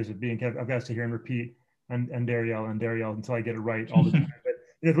the old days of being, I've got to sit here and repeat Andarial until I get it right all the time.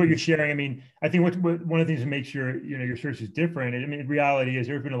 But what you're sharing, I mean, I think one of the things that makes your search is different. I mean, the reality is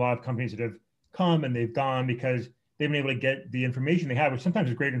there's been a lot of companies that have come and they've gone because they've been able to get the information they have, which sometimes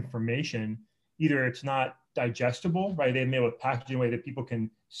is great information. Either it's not digestible, right? They've been able to package it in a way that people can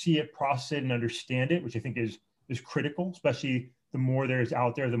see it, process it, and understand it, which I think is critical, especially the more there's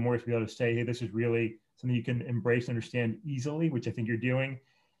out there, the more it's be able to say, hey, this is really something you can embrace and understand easily, which I think you're doing.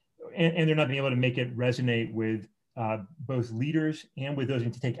 And they're not being able to make it resonate with both leaders and with those who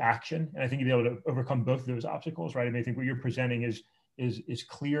need to take action. And I think you'll be able to overcome both of those obstacles, right? I mean, I think what you're presenting is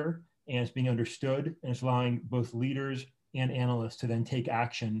clear and it's being understood, and it's allowing both leaders and analysts to then take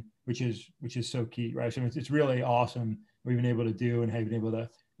action, which is so key, right? So it's really awesome what we've been able to do and have been able to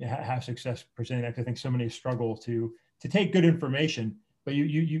have success presenting that. I think so many struggle to take good information, but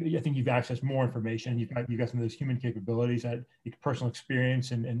I think you've accessed more information. You've got some of those human capabilities, that personal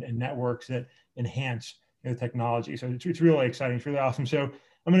experience and networks that enhance technology. So it's really exciting. It's really awesome. So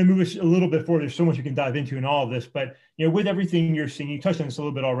I'm going to move us a little bit forward. There's so much we can dive into in all of this, but with everything you're seeing, you touched on this a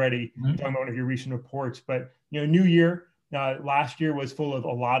little bit already, talking about one of your recent reports. But new year, last year was full of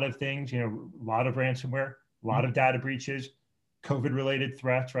a lot of things. A lot of ransomware, a lot of data breaches, COVID-related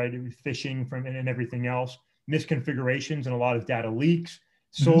threats, right? Phishing and everything else, misconfigurations, and a lot of data leaks.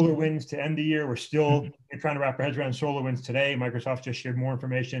 SolarWinds to end the year. We're still trying to wrap our heads around SolarWinds today. Microsoft just shared more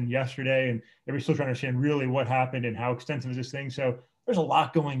information yesterday, and everybody's still trying to understand really what happened and how extensive is this thing. So there's a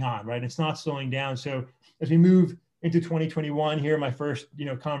lot going on, right? It's not slowing down. So as we move into 2021 here, my first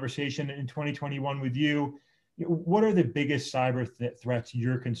conversation in 2021 with you, what are the biggest cyber threats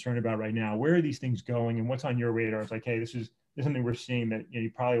you're concerned about right now? Where are these things going, and what's on your radar? It's like, hey, this is is something we're seeing that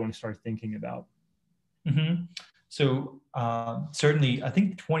you probably want to start thinking about? Mm-hmm. So certainly, I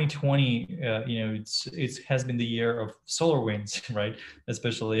think 2020, it has been the year of SolarWinds, right?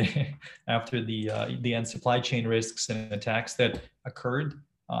 Especially after the end supply chain risks and attacks that occurred,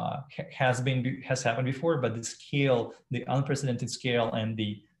 has happened before, but the scale, the unprecedented scale, and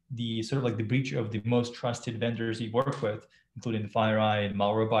the sort of like the breach of the most trusted vendors you work with, including the FireEye and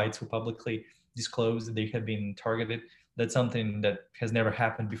Malwarebytes, who publicly disclosed that they have been targeted. That's something that has never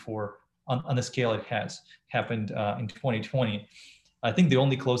happened before on the scale it has happened in 2020. I think the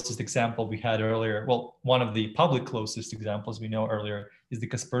only closest example we had earlier, well, one of the public closest examples we know earlier is the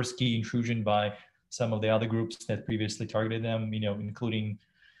Kaspersky intrusion by some of the other groups that previously targeted them, including,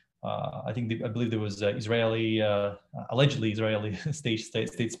 I believe there was allegedly Israeli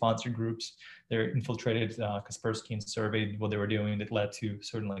state-sponsored groups. They infiltrated Kaspersky and surveyed what they were doing. That led to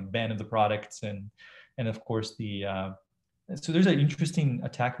certain like ban of the products and of course so there's an interesting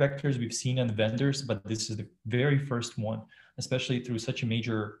attack vectors we've seen on the vendors, but this is the very first one, especially through such a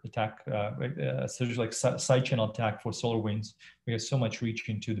major attack, such like side channel attack for SolarWinds. We have so much reach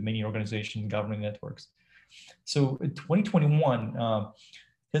into the many organizations, government networks. So 2021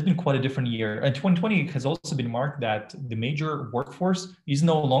 has been quite a different year. And 2020 has also been marked that the major workforce is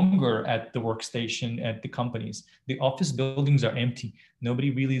no longer at the workstation at the companies. The office buildings are empty. Nobody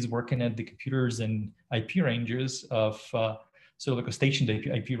really is working at the computers and IP ranges of sort of like a stationed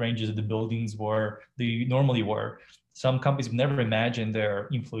IP ranges of the buildings where they normally were. Some companies would never imagine their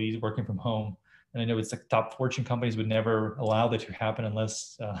employees working from home. And I know it's like top Fortune companies would never allow that to happen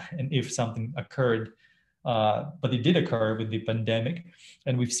unless and if something occurred. But it did occur with the pandemic,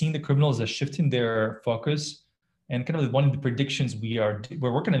 and we've seen the criminals are shifting their focus. And kind of one of the predictions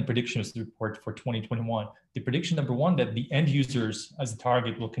we're working on predictions report for 2021. The prediction number one, that the end users as a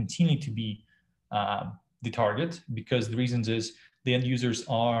target will continue to be the target, because the reasons is the end users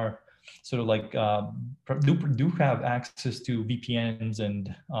are sort of like do have access to VPNs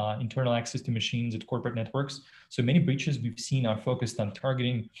and internal access to machines at corporate networks. So many breaches we've seen are focused on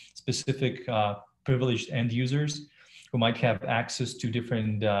targeting specific privileged end users who might have access to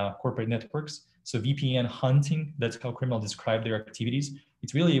different corporate networks. So VPN hunting, that's how criminals describe their activities.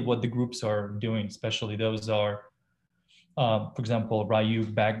 It's really what the groups are doing, especially those are, for example,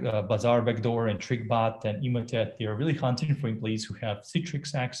 Ryuk, Bazaar Backdoor, and TrickBot, and Emotet. They are really hunting for employees who have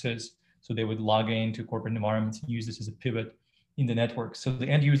Citrix access. So they would log into corporate environments and use this as a pivot in the network. So the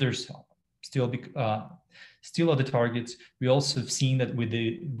end users still are the targets. We also have seen that with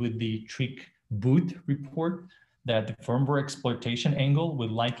the Trick Boot report, that the firmware exploitation angle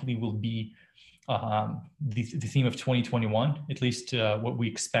will be the theme of 2021, at least what we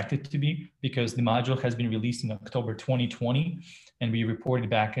expect it to be, because the module has been released in October 2020, and we reported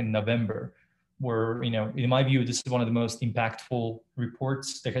back in November, where, in my view, this is one of the most impactful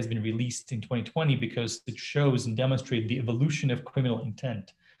reports that has been released in 2020, because it shows and demonstrates the evolution of criminal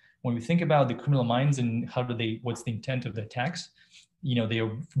intent. When we think about the criminal minds and what's the intent of the attacks, they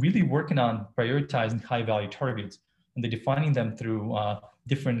are really working on prioritizing high value targets, and they're defining them through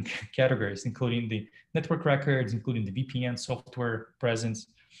different categories, including the network records, including the VPN software presence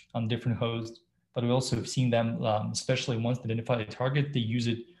on different hosts. But we also have seen them, especially once they identify a target, they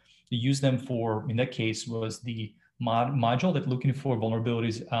use them for, in that case, was the module that looking for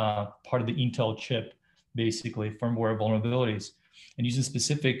vulnerabilities, part of the Intel chip, basically firmware vulnerabilities, and using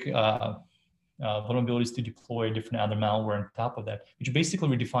specific vulnerabilities to deploy different other malware on top of that, which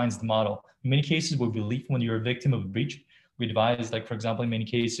basically redefines the model. In many cases, we believe when you're a victim of a breach, we advise, like, for example, in many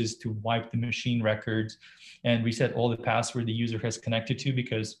cases, to wipe the machine records and reset all the password the user has connected to,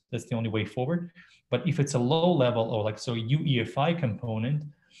 because that's the only way forward. But if it's a low level or UEFI component,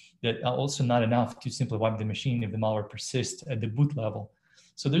 that are also not enough to simply wipe the machine if the malware persists at the boot level.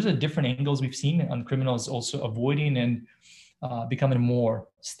 So there's different angles we've seen on criminals also avoiding and becoming more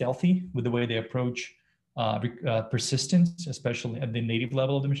stealthy with the way they approach persistence, especially at the native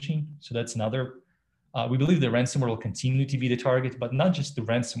level of the machine. So that's another. We believe the ransomware will continue to be the target, but not just the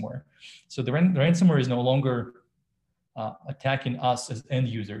ransomware. So the ransomware is no longer attacking us as end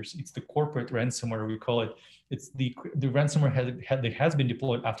users. It's the corporate ransomware, we call it. It's the ransomware that has been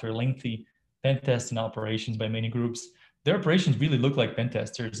deployed after lengthy pen testing operations by many groups. Their operations really look like pen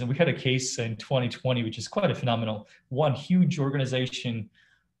testers. And we had a case in 2020, which is quite a phenomenal. One huge organization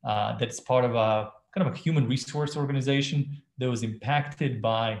that's part of a kind of a human resource organization that was impacted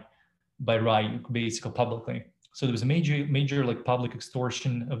by Ryuk, basically publicly. So there was a major like public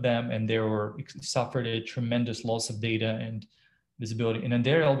extortion of them, and they suffered a tremendous loss of data and visibility. And then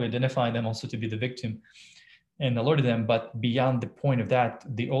there we identified them also to be the victim. and alerted them. But beyond the point of that,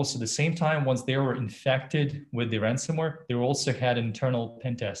 they also, at the same time, once they were infected with the ransomware, they also had an internal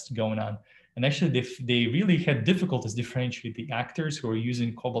pen test going on. And actually, they really had difficulties differentiate the actors who are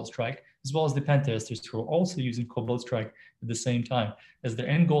using Cobalt Strike, as well as the pen testers who are also using Cobalt Strike at the same time, as their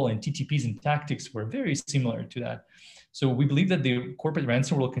end goal and TTPs and tactics were very similar to that. So we believe that the corporate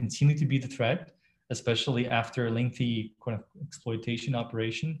ransomware will continue to be the threat, especially after a lengthy kind of exploitation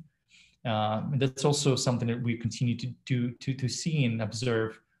operation. And that's also something that we continue to see and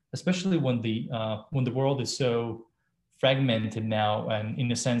observe, especially when the world is so fragmented now, and in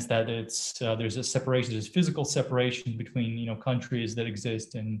the sense that it's there's a separation, there's physical separation between countries that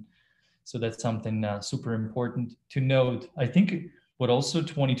exist, and so that's something super important to note. I think what also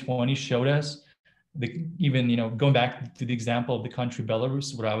 2020 showed us, even going back to the example of the country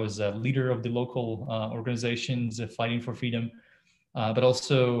Belarus, where I was a leader of the local organizations fighting for freedom. But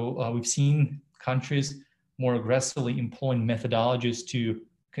also we've seen countries more aggressively employing methodologies to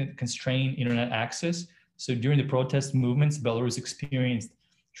constrain internet access. So during the protest movements, Belarus experienced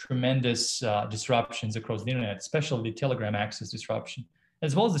tremendous disruptions across the internet, especially the Telegram access disruption,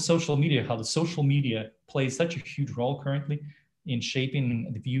 as well as the social media, how the social media plays such a huge role currently in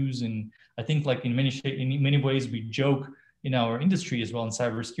shaping the views. And I think like in many ways we joke in our industry as well in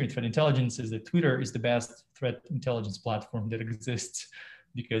cybersecurity threat intelligence is that Twitter is the best threat intelligence platform that exists,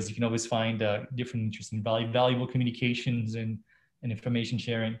 because you can always find different interesting valuable communications and information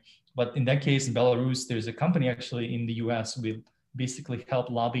sharing. But in that case, in Belarus, there's a company actually in the US will basically help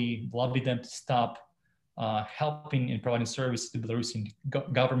lobby them to stop helping and providing services to the Belarusian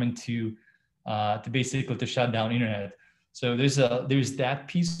government to basically to shut down internet. So there's that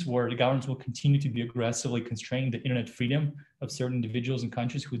piece where the governments will continue to be aggressively constrain the internet freedom of certain individuals and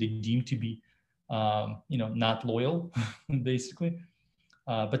countries who they deem to be, not loyal, basically.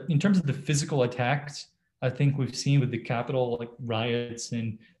 But in terms of the physical attacks, I think we've seen with the Capitol like riots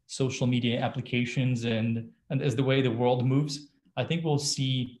and social media applications, and as the way the world moves, I think we'll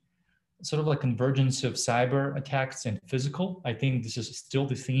see sort of like convergence of cyber attacks and physical. I think this is still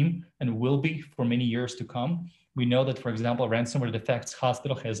the theme and will be for many years to come. We know that, for example, ransomware that affects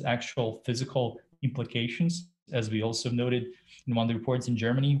hospital has actual physical implications, as we also noted in one of the reports in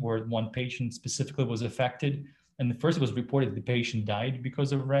Germany, where one patient specifically was affected. And the first was reported the patient died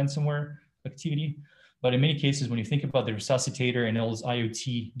because of ransomware activity. But in many cases, when you think about the resuscitator and all those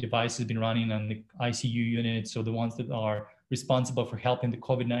IoT devices been running on the ICU units, so the ones that are responsible for helping the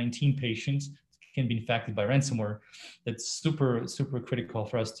COVID-19 patients can be infected by ransomware, that's super, super critical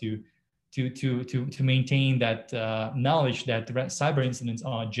for us to maintain that knowledge that the cyber incidents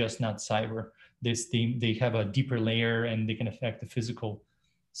are just not cyber. They have a deeper layer and they can affect the physical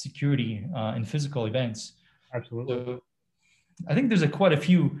security and physical events. Absolutely. So I think there's quite a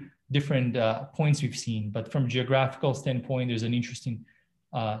few different points we've seen, but from a geographical standpoint, there's an interesting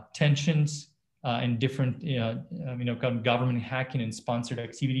tensions and different kind of government hacking and sponsored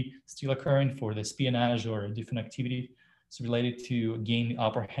activity still occurring for the espionage or different activity. It's related to gain the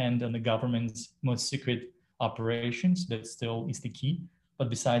upper hand on the government's most secret operations. That still is the key. But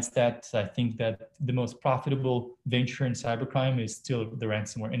besides that, I think that the most profitable venture in cybercrime is still the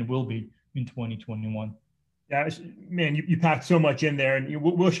ransomware, and will be in 2021. Yeah, man, you packed so much in there, and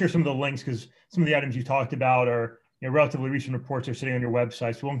we'll share some of the links because some of the items you talked about are relatively recent reports are sitting on your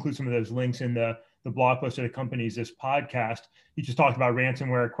website. So we'll include some of those links in the blog post that accompanies this podcast. You just talked about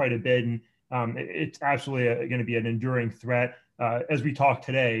ransomware quite a bit, and it's absolutely going to be an enduring threat. As we talk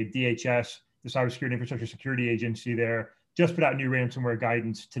today, DHS, the Cybersecurity Infrastructure Security Agency there, just put out new ransomware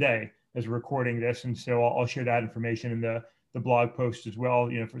guidance today as we're recording this. And so I'll share that information in the blog post as well,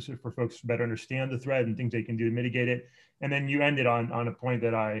 for folks to better understand the threat and things they can do to mitigate it. And then you ended on a point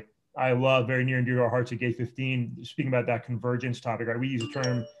that I love, very near and dear to our hearts at Gate 15, speaking about that convergence topic, right? We use the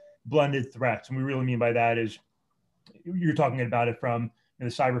term blended threats. And we really mean by that is you're talking about it from the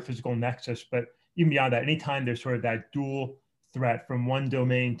cyber physical nexus, but even beyond that, anytime there's sort of that dual threat from one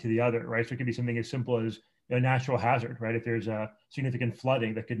domain to the other, right? So it could be something as simple as a natural hazard, right? If there's a significant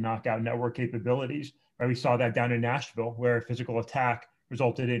flooding that could knock out network capabilities, right? We saw that down in Nashville, where a physical attack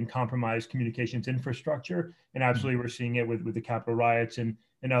resulted in compromised communications infrastructure. And absolutely, we're seeing it with the Capitol riots and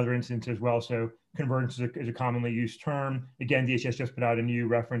other incidents as well. So convergence is a commonly used term. Again, DHS just put out a new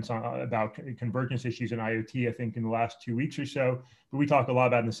reference about convergence issues in IoT, I think in the last 2 weeks or so. But we talk a lot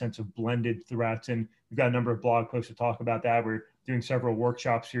about in the sense of blended threats. And we've got a number of blog posts to talk about that. We're doing several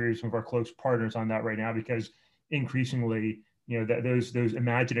workshop series with our close partners on that right now, because increasingly, that those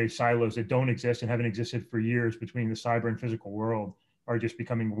imaginary silos that don't exist and haven't existed for years between the cyber and physical world are just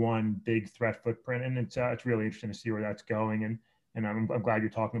becoming one big threat footprint. And it's really interesting to see where that's going. And I'm glad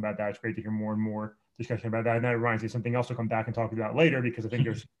you're talking about that. It's great to hear more and more discussion about that. And that reminds me of something else we'll come back and talk about later, because I think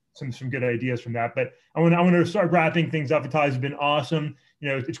there's some good ideas from that. But I want to start wrapping things up. Vitali, has been awesome.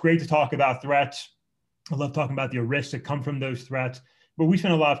 It's great to talk about threats. I love talking about the risks that come from those threats. But we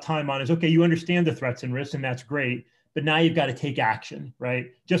spend a lot of time on is, okay, you understand the threats and risks, and that's great. But now you've got to take action, right?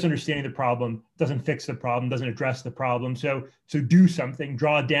 Just understanding the problem doesn't fix the problem, doesn't address the problem. So do something,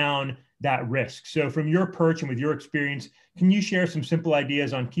 draw down that risk. So from your perch and with your experience, can you share some simple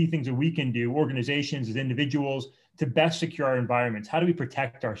ideas on key things that we can do, organizations as individuals, to best secure our environments? How do we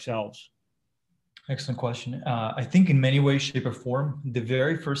protect ourselves? Excellent question. I think in many ways, shape, or form, the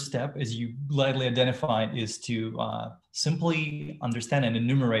very first step, as you gladly identified, is to simply understand and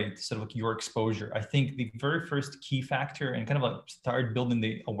enumerate sort of like your exposure. I think the very first key factor, and kind of like start building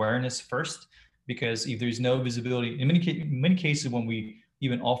the awareness first, because if there's no visibility, in many cases, when we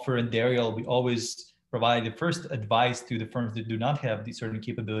even offer in Dariel, we always provide the first advice to the firms that do not have these certain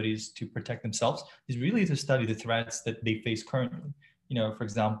capabilities to protect themselves, is really to study the threats that they face currently. For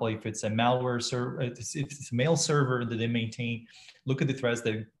example, if it's a malware server, if it's a mail server that they maintain, look at the threats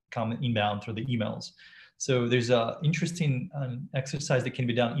that come inbound through the emails. So there's an interesting exercise that can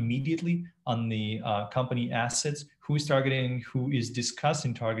be done immediately on the company assets. Who is targeting, who is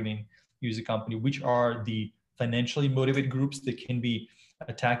discussing targeting user company, which are the financially motivated groups that can be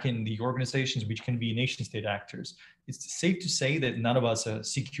attacking the organizations, which can be nation state actors. It's safe to say that none of us are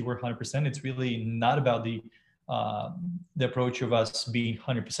secure 100%. It's really not about the approach of us being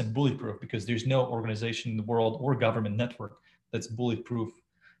 100% bulletproof, because there's no organization in the world or government network that's bulletproof.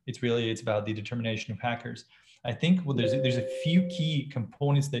 It's about the determination of hackers. I think there's a few key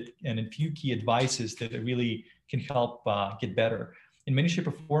components and a few key advices that really can help get better. In many shape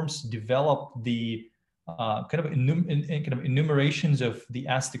or forms, develop the kind of enumerations of the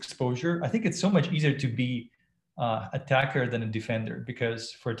asset exposure. I think it's so much easier to be attacker than a defender,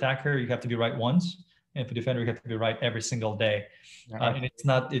 because for attacker, you have to be right once. And for defender, you have to be right every single day. And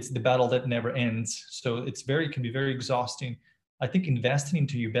it's the battle that never ends. So can be very exhausting. I think investing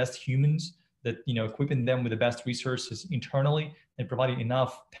into your best humans, that, equipping them with the best resources internally and providing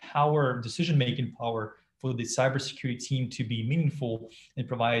enough power, decision-making power for the cybersecurity team to be meaningful and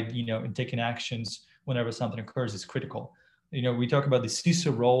provide, and taking actions whenever something occurs is critical. We talk about the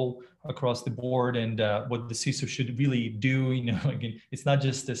CISO role across the board and what the CISO should really do. Again, it's not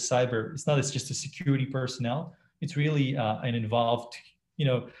just a security personnel. It's really an involved,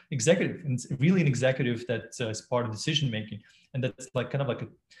 executive. And it's really an executive that is part of decision making, and that's like kind of like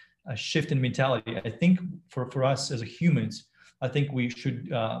a shift in mentality. I think for us as humans, I think we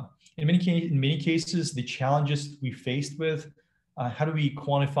should, in many cases, the challenges we faced with, how do we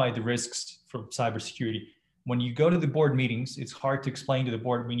quantify the risks for cybersecurity? When you go to the board meetings, it's hard to explain to the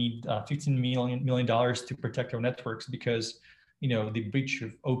board, we need $15 million to protect our networks because, the breach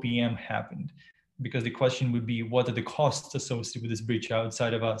of OPM happened. Because the question would be, what are the costs associated with this breach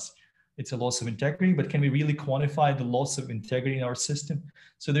outside of us? It's a loss of integrity, but can we really quantify the loss of integrity in our system?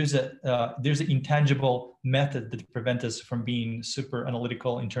 So there's an intangible method that prevents us from being super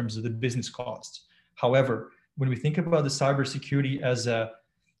analytical in terms of the business costs. However, when we think about the cybersecurity as a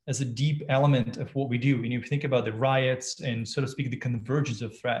deep element of what we do, and if you think about the riots and, so to speak, the convergence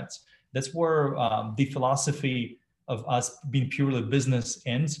of threats, that's where the philosophy of us being purely business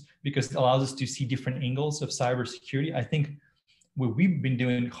ends, because it allows us to see different angles of cybersecurity. I think what we've been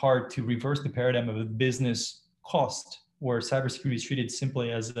doing hard to reverse the paradigm of a business cost, where cybersecurity is treated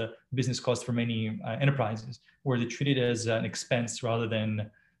simply as a business cost for many enterprises, where they treat it as an expense rather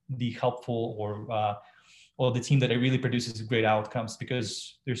than the helpful or the team that really produces great outcomes,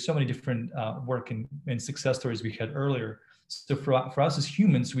 because there's so many different work and success stories we had earlier. So for us as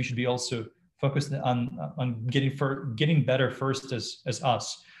humans, we should be also focused on getting better first as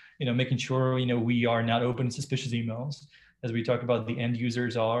us, making sure, we are not opening suspicious emails. As we talk about, the end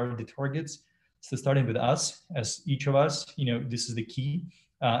users are the targets. So starting with us, as each of us, this is the key.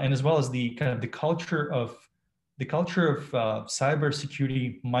 And as well as the kind of the culture of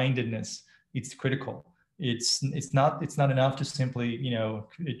cybersecurity mindedness, it's critical. It's not enough to simply,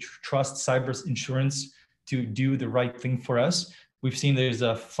 trust cyber insurance to do the right thing for us. We've seen there's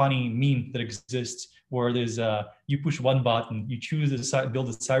a funny meme that exists where there's you push one button, you choose to build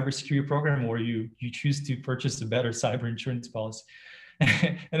a cybersecurity program, or you choose to purchase a better cyber insurance policy.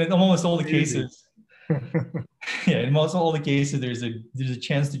 And in almost all the cases, in almost all the cases, there's a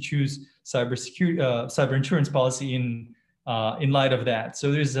chance to choose cyber insurance policy in light of that.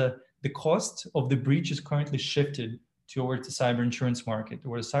 So the cost of the breach is currently shifted towards the cyber insurance market,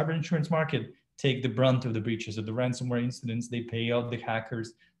 where the cyber insurance market take the brunt of the breaches of the ransomware incidents. They pay out the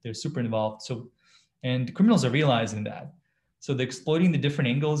hackers. They're super involved. And the criminals are realizing that. So the exploiting the different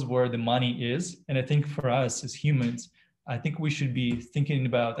angles where the money is. And I think for us as humans, I think we should be thinking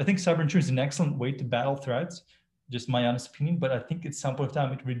about, I think cyber insurance is an excellent way to battle threats, just my honest opinion, but I think at some point of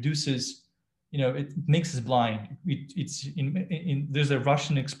time it reduces, it makes us blind. It's there's a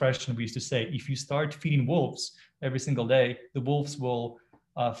Russian expression we used to say, if you start feeding wolves every single day, the wolves will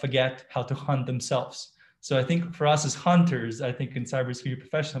forget how to hunt themselves. So I think for us as hunters, I think in cybersecurity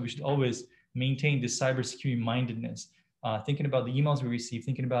professionals, we should always maintain this cybersecurity mindedness, thinking about the emails we receive,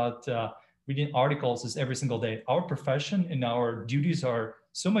 thinking about reading articles is every single day. Our profession and our duties are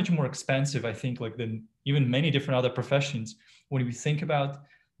so much more expensive, I think, like than even many different other professions. When we think about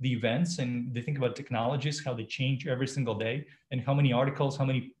the events and they think about technologies, how they change every single day, and how many articles, how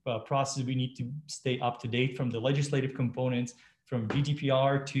many processes we need to stay up to date, from the legislative components, from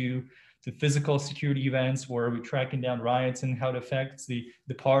GDPR to physical security events where we're tracking down riots and how it affects the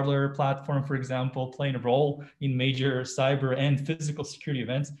Parler platform, for example, playing a role in major cyber and physical security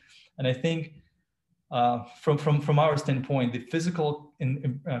events. And I think from our standpoint, the physical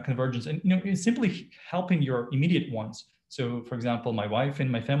convergence, and it's simply helping your immediate ones. So, for example, my wife and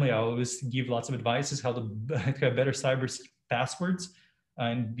my family, I always give lots of advices how to have better cyber passwords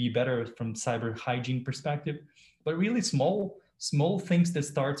and be better from cyber hygiene perspective. But really, small things that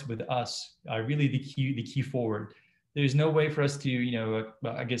starts with us are really the key forward. There's no way for us to,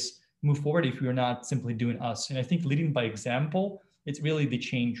 I guess, move forward if we're not simply doing us. And I think leading by example, it's really the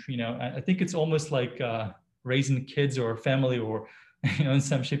change. I think it's almost like raising kids or a family, or in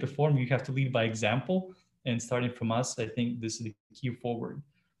some shape or form, you have to lead by example. And starting from us, I think this is the key forward.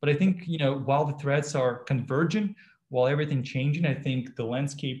 But I think, while the threats are converging, while everything changing, I think the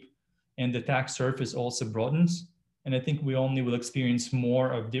landscape and the attack surface also broadens. And I think we only will experience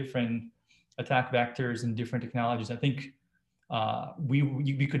more of different attack vectors and different technologies. I think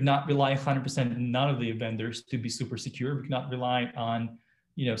we could not rely 100% on none of the vendors to be super secure. We could not rely on,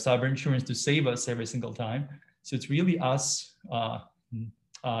 cyber insurance to save us every single time. So it's really us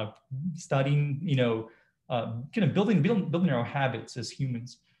studying, kind of building our habits as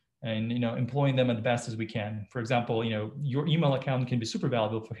humans, and employing them as best as we can. For example, your email account can be super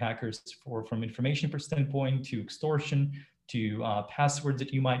valuable for hackers, from information standpoint to extortion to passwords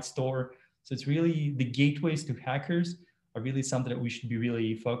that you might store. So it's really the gateways to hackers are really something that we should be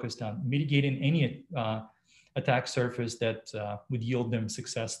really focused on, mitigating any attack surface that would yield them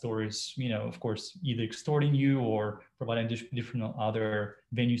success stories, of course, either extorting you or providing different other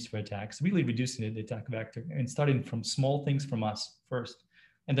venues for attacks, really reducing the attack vector and starting from small things from us first,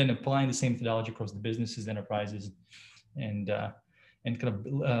 and then applying the same methodology across the businesses, enterprises, and kind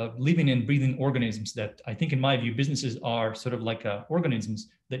of living and breathing organisms that I think, in my view, businesses are sort of like organisms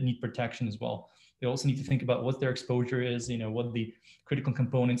that need protection as well. They also need to think about what their exposure is, what the critical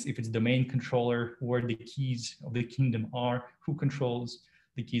components, if it's domain controller, where the keys of the kingdom are, who controls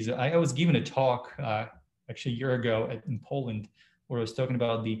the keys. I was given a talk actually a year ago in Poland, where I was talking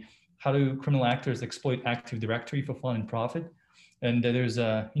about how do criminal actors exploit Active Directory for fun and profit. And there's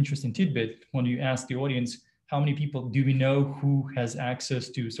an interesting tidbit when you ask the audience, how many people do we know who has access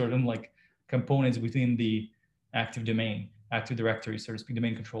to certain like components within the active domain, Active Directory, so to speak,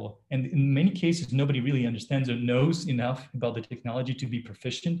 domain controller. And in many cases, nobody really understands or knows enough about the technology to be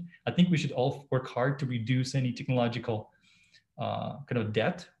proficient. I think we should all work hard to reduce any technological kind of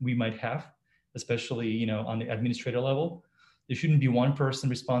debt we might have, especially on the administrator level. There shouldn't be one person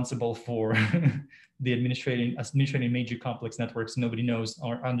responsible for the administrating major complex networks. Nobody knows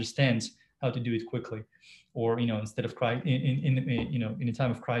or understands how to do it quickly, or instead of in a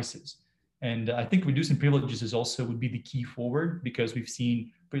time of crisis. And I think reducing privileges is also would be the key forward, because we've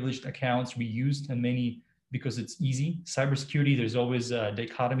seen privileged accounts reused, and many because it's easy. Cybersecurity, there's always a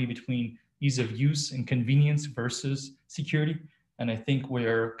dichotomy between ease of use and convenience versus security. And I think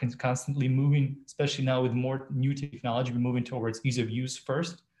we're constantly moving, especially now with more new technology, we're moving towards ease of use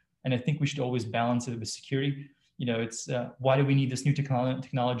first. And I think we should always balance it with security. It's why do we need this new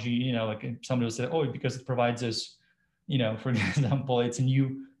technology? Like somebody will say, oh, because it provides us, for example, it's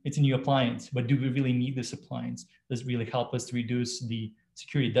a new appliance, but do we really need this appliance? Does it really help us to reduce the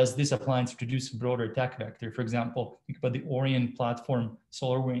security? Does this appliance produce a broader attack vector? For example, think about the Orion platform,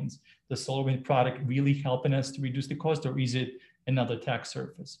 SolarWinds. The SolarWinds product really helping us to reduce the cost, or is it another attack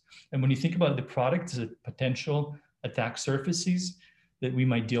surface? And when you think about the product as a potential attack surfaces that we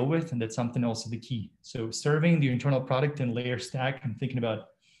might deal with, and that's something also the key. So serving the internal product and layer stack, and thinking about,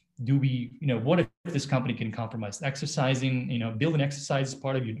 do we, what if this company can compromise? Exercising, building exercise as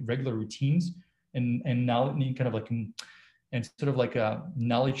part of your regular routines, and now kind of like, and sort of like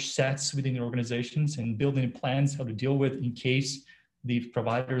knowledge sets within your organizations, and building plans how to deal with in case the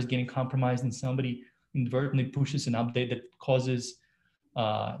provider is getting compromised and somebody inadvertently pushes an update that causes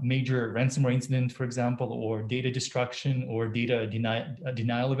major ransomware incident, for example, or data destruction or data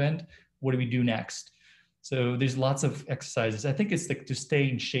denial event, what do we do next? So there's lots of exercises. I think it's like to stay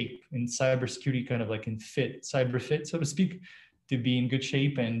in shape in cybersecurity, kind of like in cyber fit, so to speak, to be in good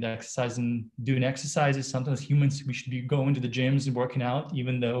shape and exercising, doing exercises. Sometimes humans, we should be going to the gyms and working out,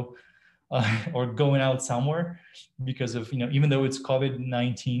 even though, or going out somewhere, because of, even though it's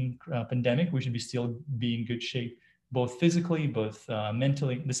COVID-19 pandemic, we should be still be in good shape, both physically, both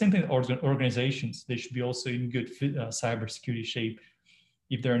mentally. The same thing, organizations, they should be also in good cybersecurity shape.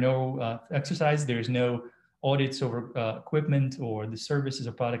 If there are no exercise, there's no audits over equipment or the services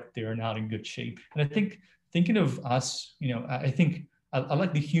or product, they are not in good shape. And I think thinking of us, I think I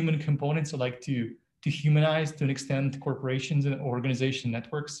like the human components. I like to humanize, to an extent, corporations and organization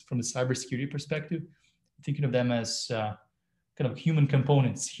networks from the cybersecurity perspective, thinking of them as kind of human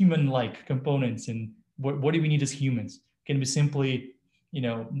components, human-like components. And what do we need as humans? Can we simply,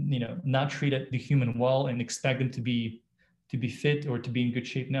 not treat the human well and expect them to be fit or to be in good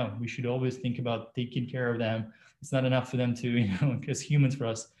shape? No, we should always think about taking care of them. It's not enough for them to, as humans, for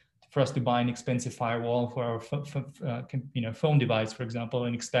us to buy an expensive firewall for our phone device, for example,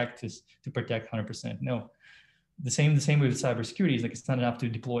 and expect us to protect 100%. No, the same way with cybersecurity. Is like, it's not enough to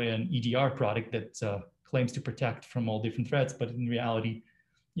deploy an EDR product that claims to protect from all different threats, but in reality,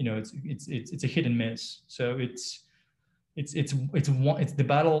 it's a hit and miss. So it's the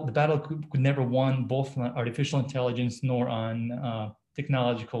battle. The battle could never won both on artificial intelligence nor on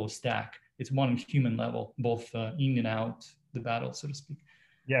technological stack. It's won on human level, both in and out the battle, so to speak.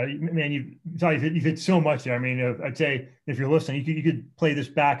 Yeah, man, you've hit so much there. I mean, I'd say if you're listening, you could play this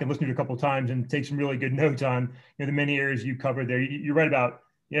back and listen to it a couple of times and take some really good notes on the many areas you covered there. You're right about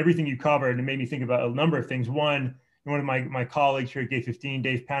everything you covered, and it made me think about a number of things. One of my colleagues here at Gate 15,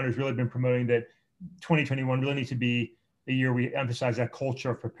 Dave Pounder, has really been promoting that 2021 really needs to be a year we emphasize that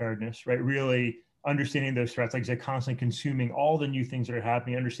culture of preparedness, right? Really understanding those threats, like I said, constantly consuming all the new things that are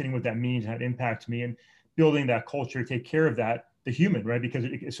happening, understanding what that means, how it impacts me, and building that culture to take care of that, the human, right?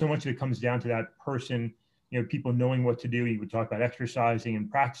 Because so much of it comes down to that person, people knowing what to do. You would talk about exercising and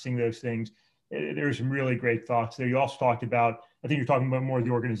practicing those things. There's some really great thoughts there. You also talked about, I think you're talking about more at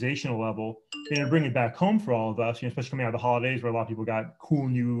the organizational level, bring it back home for all of us, especially coming out of the holidays where a lot of people got cool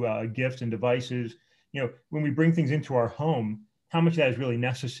new gifts and devices. When we bring things into our home, how much of that is really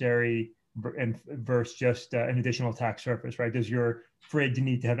necessary and versus just an additional attack surface, right? Does your fridge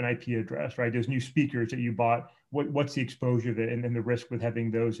need to have an IP address, right? Those new speakers that you bought, what's the exposure that, and the risk with having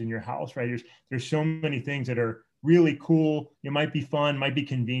those in your house, right? There's so many things that are really cool. It might be fun, might be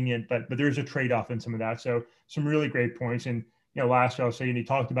convenient, but there's a trade-off in some of that. So some really great points. And last I'll say, you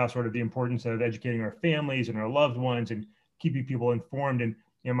talked about sort of the importance of educating our families and our loved ones and keeping people informed. And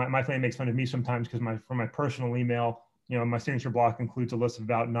my family makes fun of me sometimes because from my personal email, my signature block includes a list of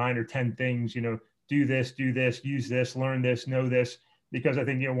about 9 or 10 things, do this, use this, learn this, know this, because I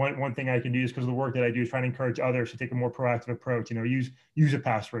think, one thing I can do is because of the work that I do is trying to encourage others to take a more proactive approach, use a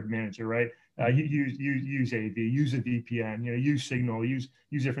password manager, right? Use AV, use a VPN, use Signal, use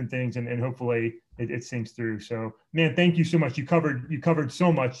different things, and hopefully it sinks through. So, man, thank you so much. You covered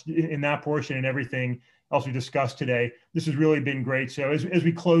so much in that portion and everything else we discussed today. This has really been great. So as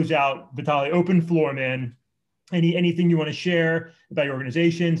we close out, Vitali, open floor, man. Anything you want to share about your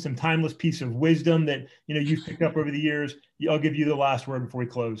organization, some timeless piece of wisdom that you've picked up over the years? I'll give you the last word before we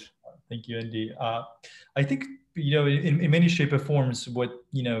close. Thank you, Andy. I think in many shape or forms,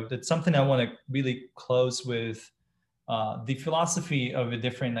 that's something I want to really close with. The philosophy of a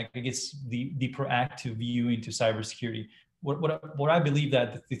different, I guess, the proactive view into cybersecurity. What I believe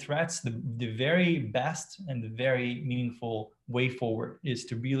that the threats, the very best and the very meaningful way forward is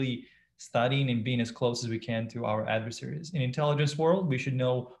to really studying and being as close as we can to our adversaries. In intelligence world, we should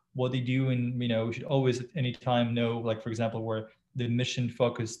know what they do, and we should always at any time know, like, for example, where the mission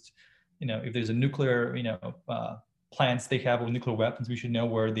focused, if there's a nuclear, plants they have with nuclear weapons, we should know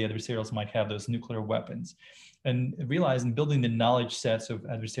where the adversarials might have those nuclear weapons. And realize in building the knowledge sets of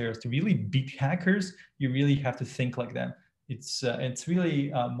adversaries to really beat hackers, you really have to think like them. It's really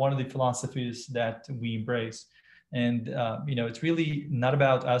one of the philosophies that we embrace. And, it's really not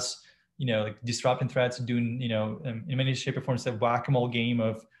about us, like disrupting threats, doing, in many shape or forms, a whack-a-mole game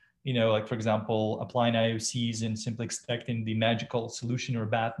of, like, for example, applying IOCs and simply expecting the magical solution or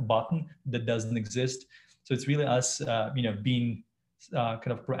button that doesn't exist. So it's really us, being kind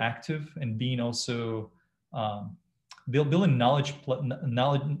of proactive and being also building knowledge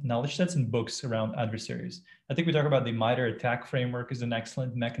sets and books around adversaries. I think we talk about the MITRE attack framework is an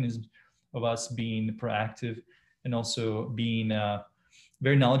excellent mechanism of us being proactive and also being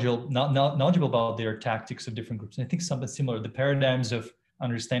very knowledgeable about their tactics of different groups. And I think something similar, the paradigms of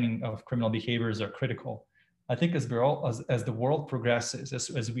understanding of criminal behaviors are critical. I think as the world progresses,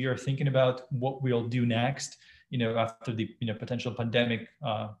 as we are thinking about what we'll do next, after the potential pandemic,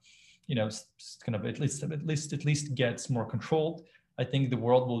 kind of at least gets more controlled, I think the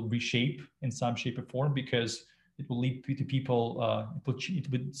world will reshape in some shape or form, because it will lead to people. It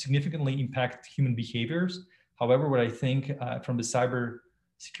would significantly impact human behaviors. However, what I think from the cyber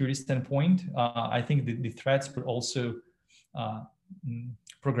security standpoint, I think the threats would also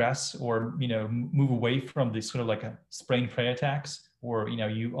progress, or move away from this sort of like a spray and pray attacks, or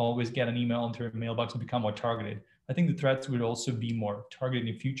you always get an email into your mailbox and become more targeted. I think the threats would also be more targeted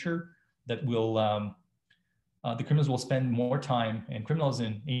in the future. That will the criminals will spend more time, and criminals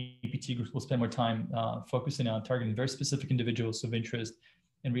in APT groups will spend more time focusing on targeting very specific individuals of interest,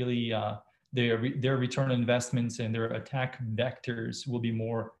 and really their return on investments and their attack vectors will be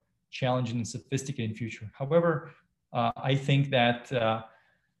more challenging and sophisticated in the future. However, I think that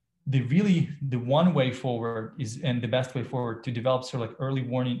the one way forward is, and the best way forward, to develop sort of like early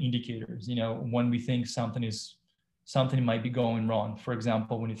warning indicators. When we think something might be going wrong. For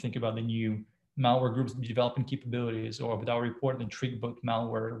example, when you think about the new malware groups developing capabilities, or with our report, the Trickbook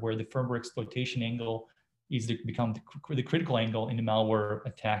malware, where the firmware exploitation angle is become the critical angle in the malware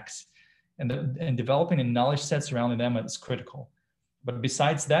attacks, and developing a knowledge sets around them is critical. But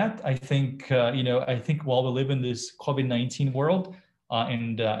besides that, I think while we live in this COVID-19 world,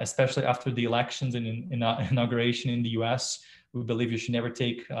 and especially after the elections and inauguration in the US, we believe you should never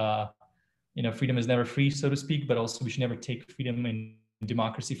take freedom is never free, so to speak, but also we should never take freedom and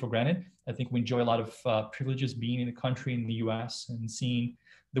democracy for granted. I think we enjoy a lot of privileges being in the country, in the US, and seeing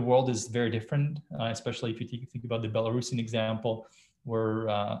the world is very different, especially if you think about the Belarusian example, where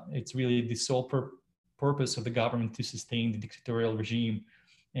it's really the sole purpose of the government to sustain the dictatorial regime,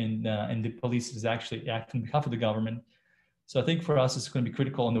 and the police is actually acting on behalf of the government. So I think for us, it's going to be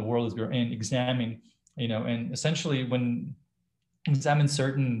critical in the world as we're in, examine, and essentially when examine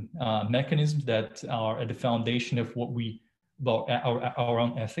certain mechanisms that are at the foundation of what about our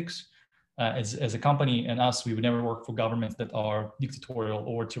own ethics. As a company and us, we would never work for governments that are dictatorial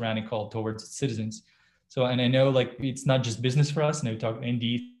or tyrannical towards citizens. So, and I know like it's not just business for us, and I talk ND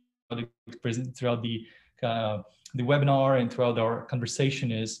throughout the webinar and throughout our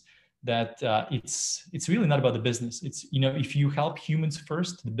conversation, is that it's really not about the business. It's, if you help humans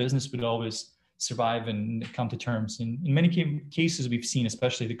first, the business would always survive and come to terms. In many cases, we've seen,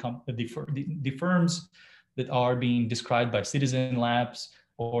 especially the firms that are being described by Citizen Labs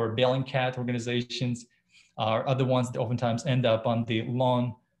or Bailing Cat organizations are the ones that oftentimes end up on the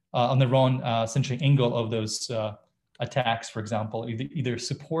wrong essentially angle of those attacks. For example, either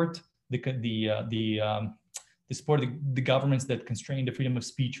support the governments that constrain the freedom of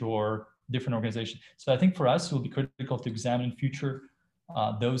speech, or different organizations. So I think for us, it will be critical to examine in future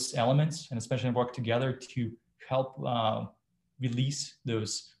those elements, and especially work together to help release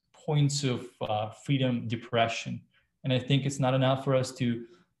those points of freedom depression. And I think it's not enough for us to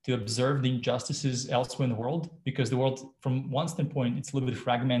observe the injustices elsewhere in the world, because the world, from one standpoint, it's a little bit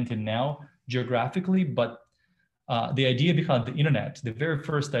fragmented now geographically, but the idea behind the internet, the very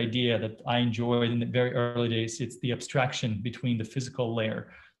first idea that I enjoyed in the very early days, it's the abstraction between the physical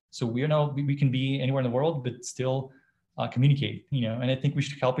layer. So we can be anywhere in the world, but still communicate, and I think we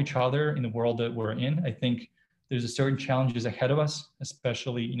should help each other in the world that we're in. I think there's a certain challenges ahead of us,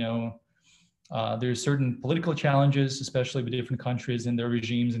 especially, there's certain political challenges, especially with different countries and their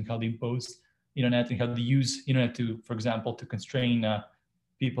regimes, and how they impose internet and how they use internet to, for example, to constrain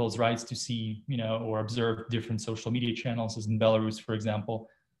people's rights to see, or observe different social media channels, as in Belarus, for example.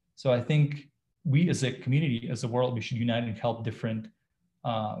 So I think we as a community, as a world, we should unite and help different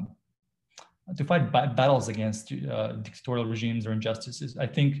to fight battles against dictatorial regimes or injustices. I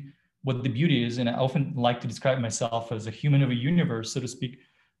think what the beauty is, and I often like to describe myself as a human of a universe, so to speak,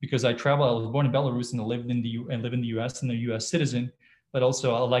 because I travel. I was born in Belarus and I live in the US, and a US citizen, but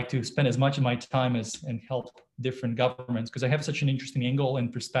also I like to spend as much of my time and help different governments, because I have such an interesting angle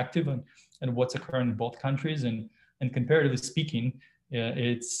and perspective and what's occurring in both countries. And comparatively speaking,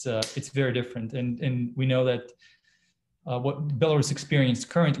 it's very different. And we know that what Belarus experienced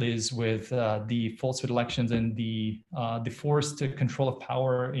currently is with the falsehood elections and the forced control of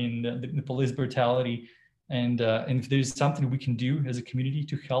power in the police brutality. And if there's something we can do as a community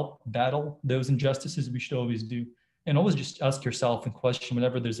to help battle those injustices, we should always do. And always just ask yourself and question,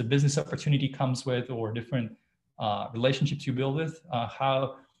 whenever there's a business opportunity comes with, or different relationships you build with,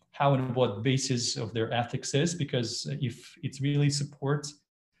 how and what basis of their ethics is. Because if it really supports,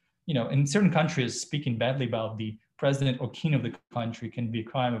 in certain countries, speaking badly about the president or king of the country can be a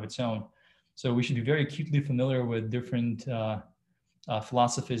crime of its own. So we should be very acutely familiar with different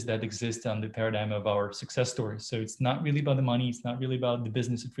philosophies that exist on the paradigm of our success stories. So it's not really about the money. It's not really about the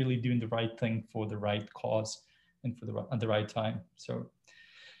business. It's really doing the right thing for the right cause and at the right time. So,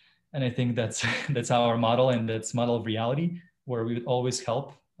 and I think that's our model, and that's model of reality, where we would always help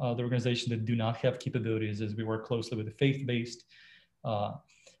the organizations that do not have capabilities, as we work closely with the faith-based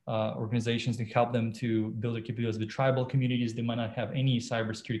organizations to help them to build their capabilities. The tribal communities, they might not have any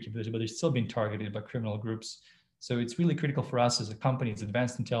cybersecurity capabilities, but they're still being targeted by criminal groups. So it's really critical for us as a company, as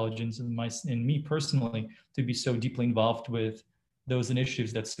advanced intelligence, and me personally, to be so deeply involved with those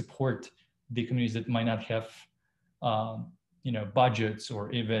initiatives that support the communities that might not have budgets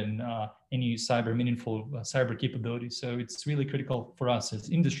or even any meaningful cyber capabilities. So it's really critical for us as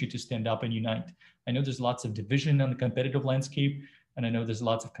industry to stand up and unite. I know there's lots of division on the competitive landscape, and I know there's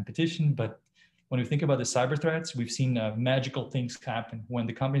lots of competition, but when we think about the cyber threats, we've seen magical things happen when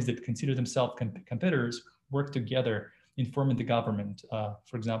the companies that consider themselves competitors work together in forming the government.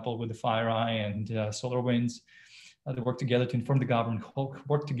 For example, with the FireEye and SolarWinds, they work together to inform the government,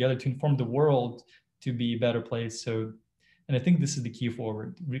 work together to inform the world to be a better place. So, and I think this is the key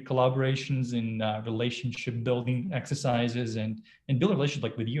forward. Collaborations in relationship building exercises and build a relationship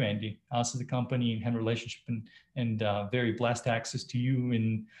like with you, Andy, us as a company, and have a relationship and very blessed access to you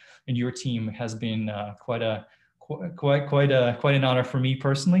and your team has been quite an honor for me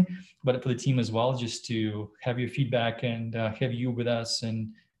personally, but for the team as well, just to have your feedback and have you with us,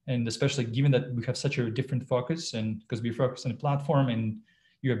 and especially given that we have such a different focus, and because we focus on the platform and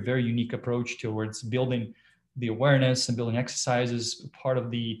you have a very unique approach towards building the awareness and building exercises, part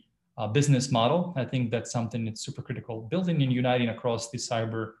of the business model. I think that's something that's super critical, building and uniting across the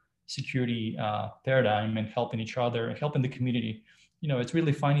cyber security paradigm and helping each other and helping the community. It's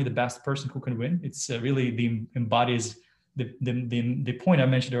really finding the best person who can win. It's really embodies the point I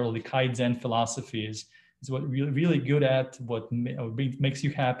mentioned earlier. The Kaizen philosophy is what we're really good at, what makes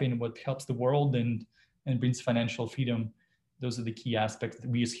you happy, and what helps the world and brings financial freedom. Those are the key aspects that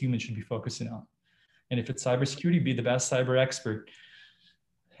we as humans should be focusing on. And if it's cybersecurity, be the best cyber expert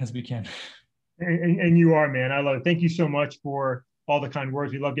as we can. And you are, man. I love it. Thank you so much for all the kind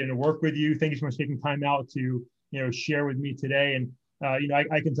words. We love getting to work with you. Thank you so much for taking time out to share with me today. And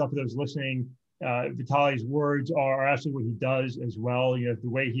I can tell for those listening, Vitali's words are absolutely what he does as well. The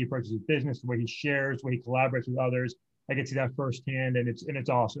way he approaches his business, the way he shares, the way he collaborates with others. I get to see that firsthand, and it's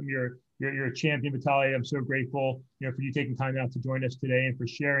awesome. You're a champion, Vitali. I'm so grateful, for you taking time out to join us today and for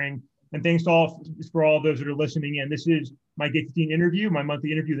sharing. And thanks for all those that are listening in. This is my Gate 15 interview, my monthly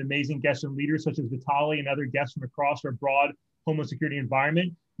interview with amazing guests and leaders such as Vitali and other guests from across our broad homeland security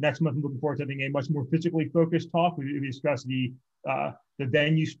environment. Next month, I'm looking forward to having a much more physically focused talk. We discuss the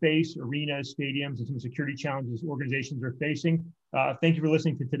venue space, arenas, stadiums, and some security challenges organizations are facing. Thank you for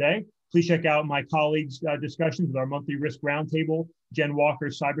listening to today. Please check out my colleagues' discussions with our monthly risk roundtable, Jen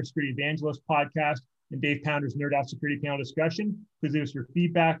Walker's Cybersecurity Evangelist podcast, and Dave Pounder's Nerd Out Security panel discussion. Please leave us your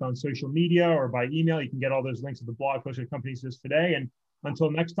feedback on social media or by email. You can get all those links at the blog posted at Companies This Today. And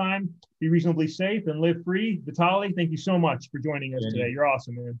until next time, be reasonably safe and live free. Vitali, thank you so much for joining us today. You're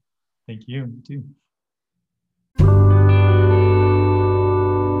awesome, man. Thank you. You too.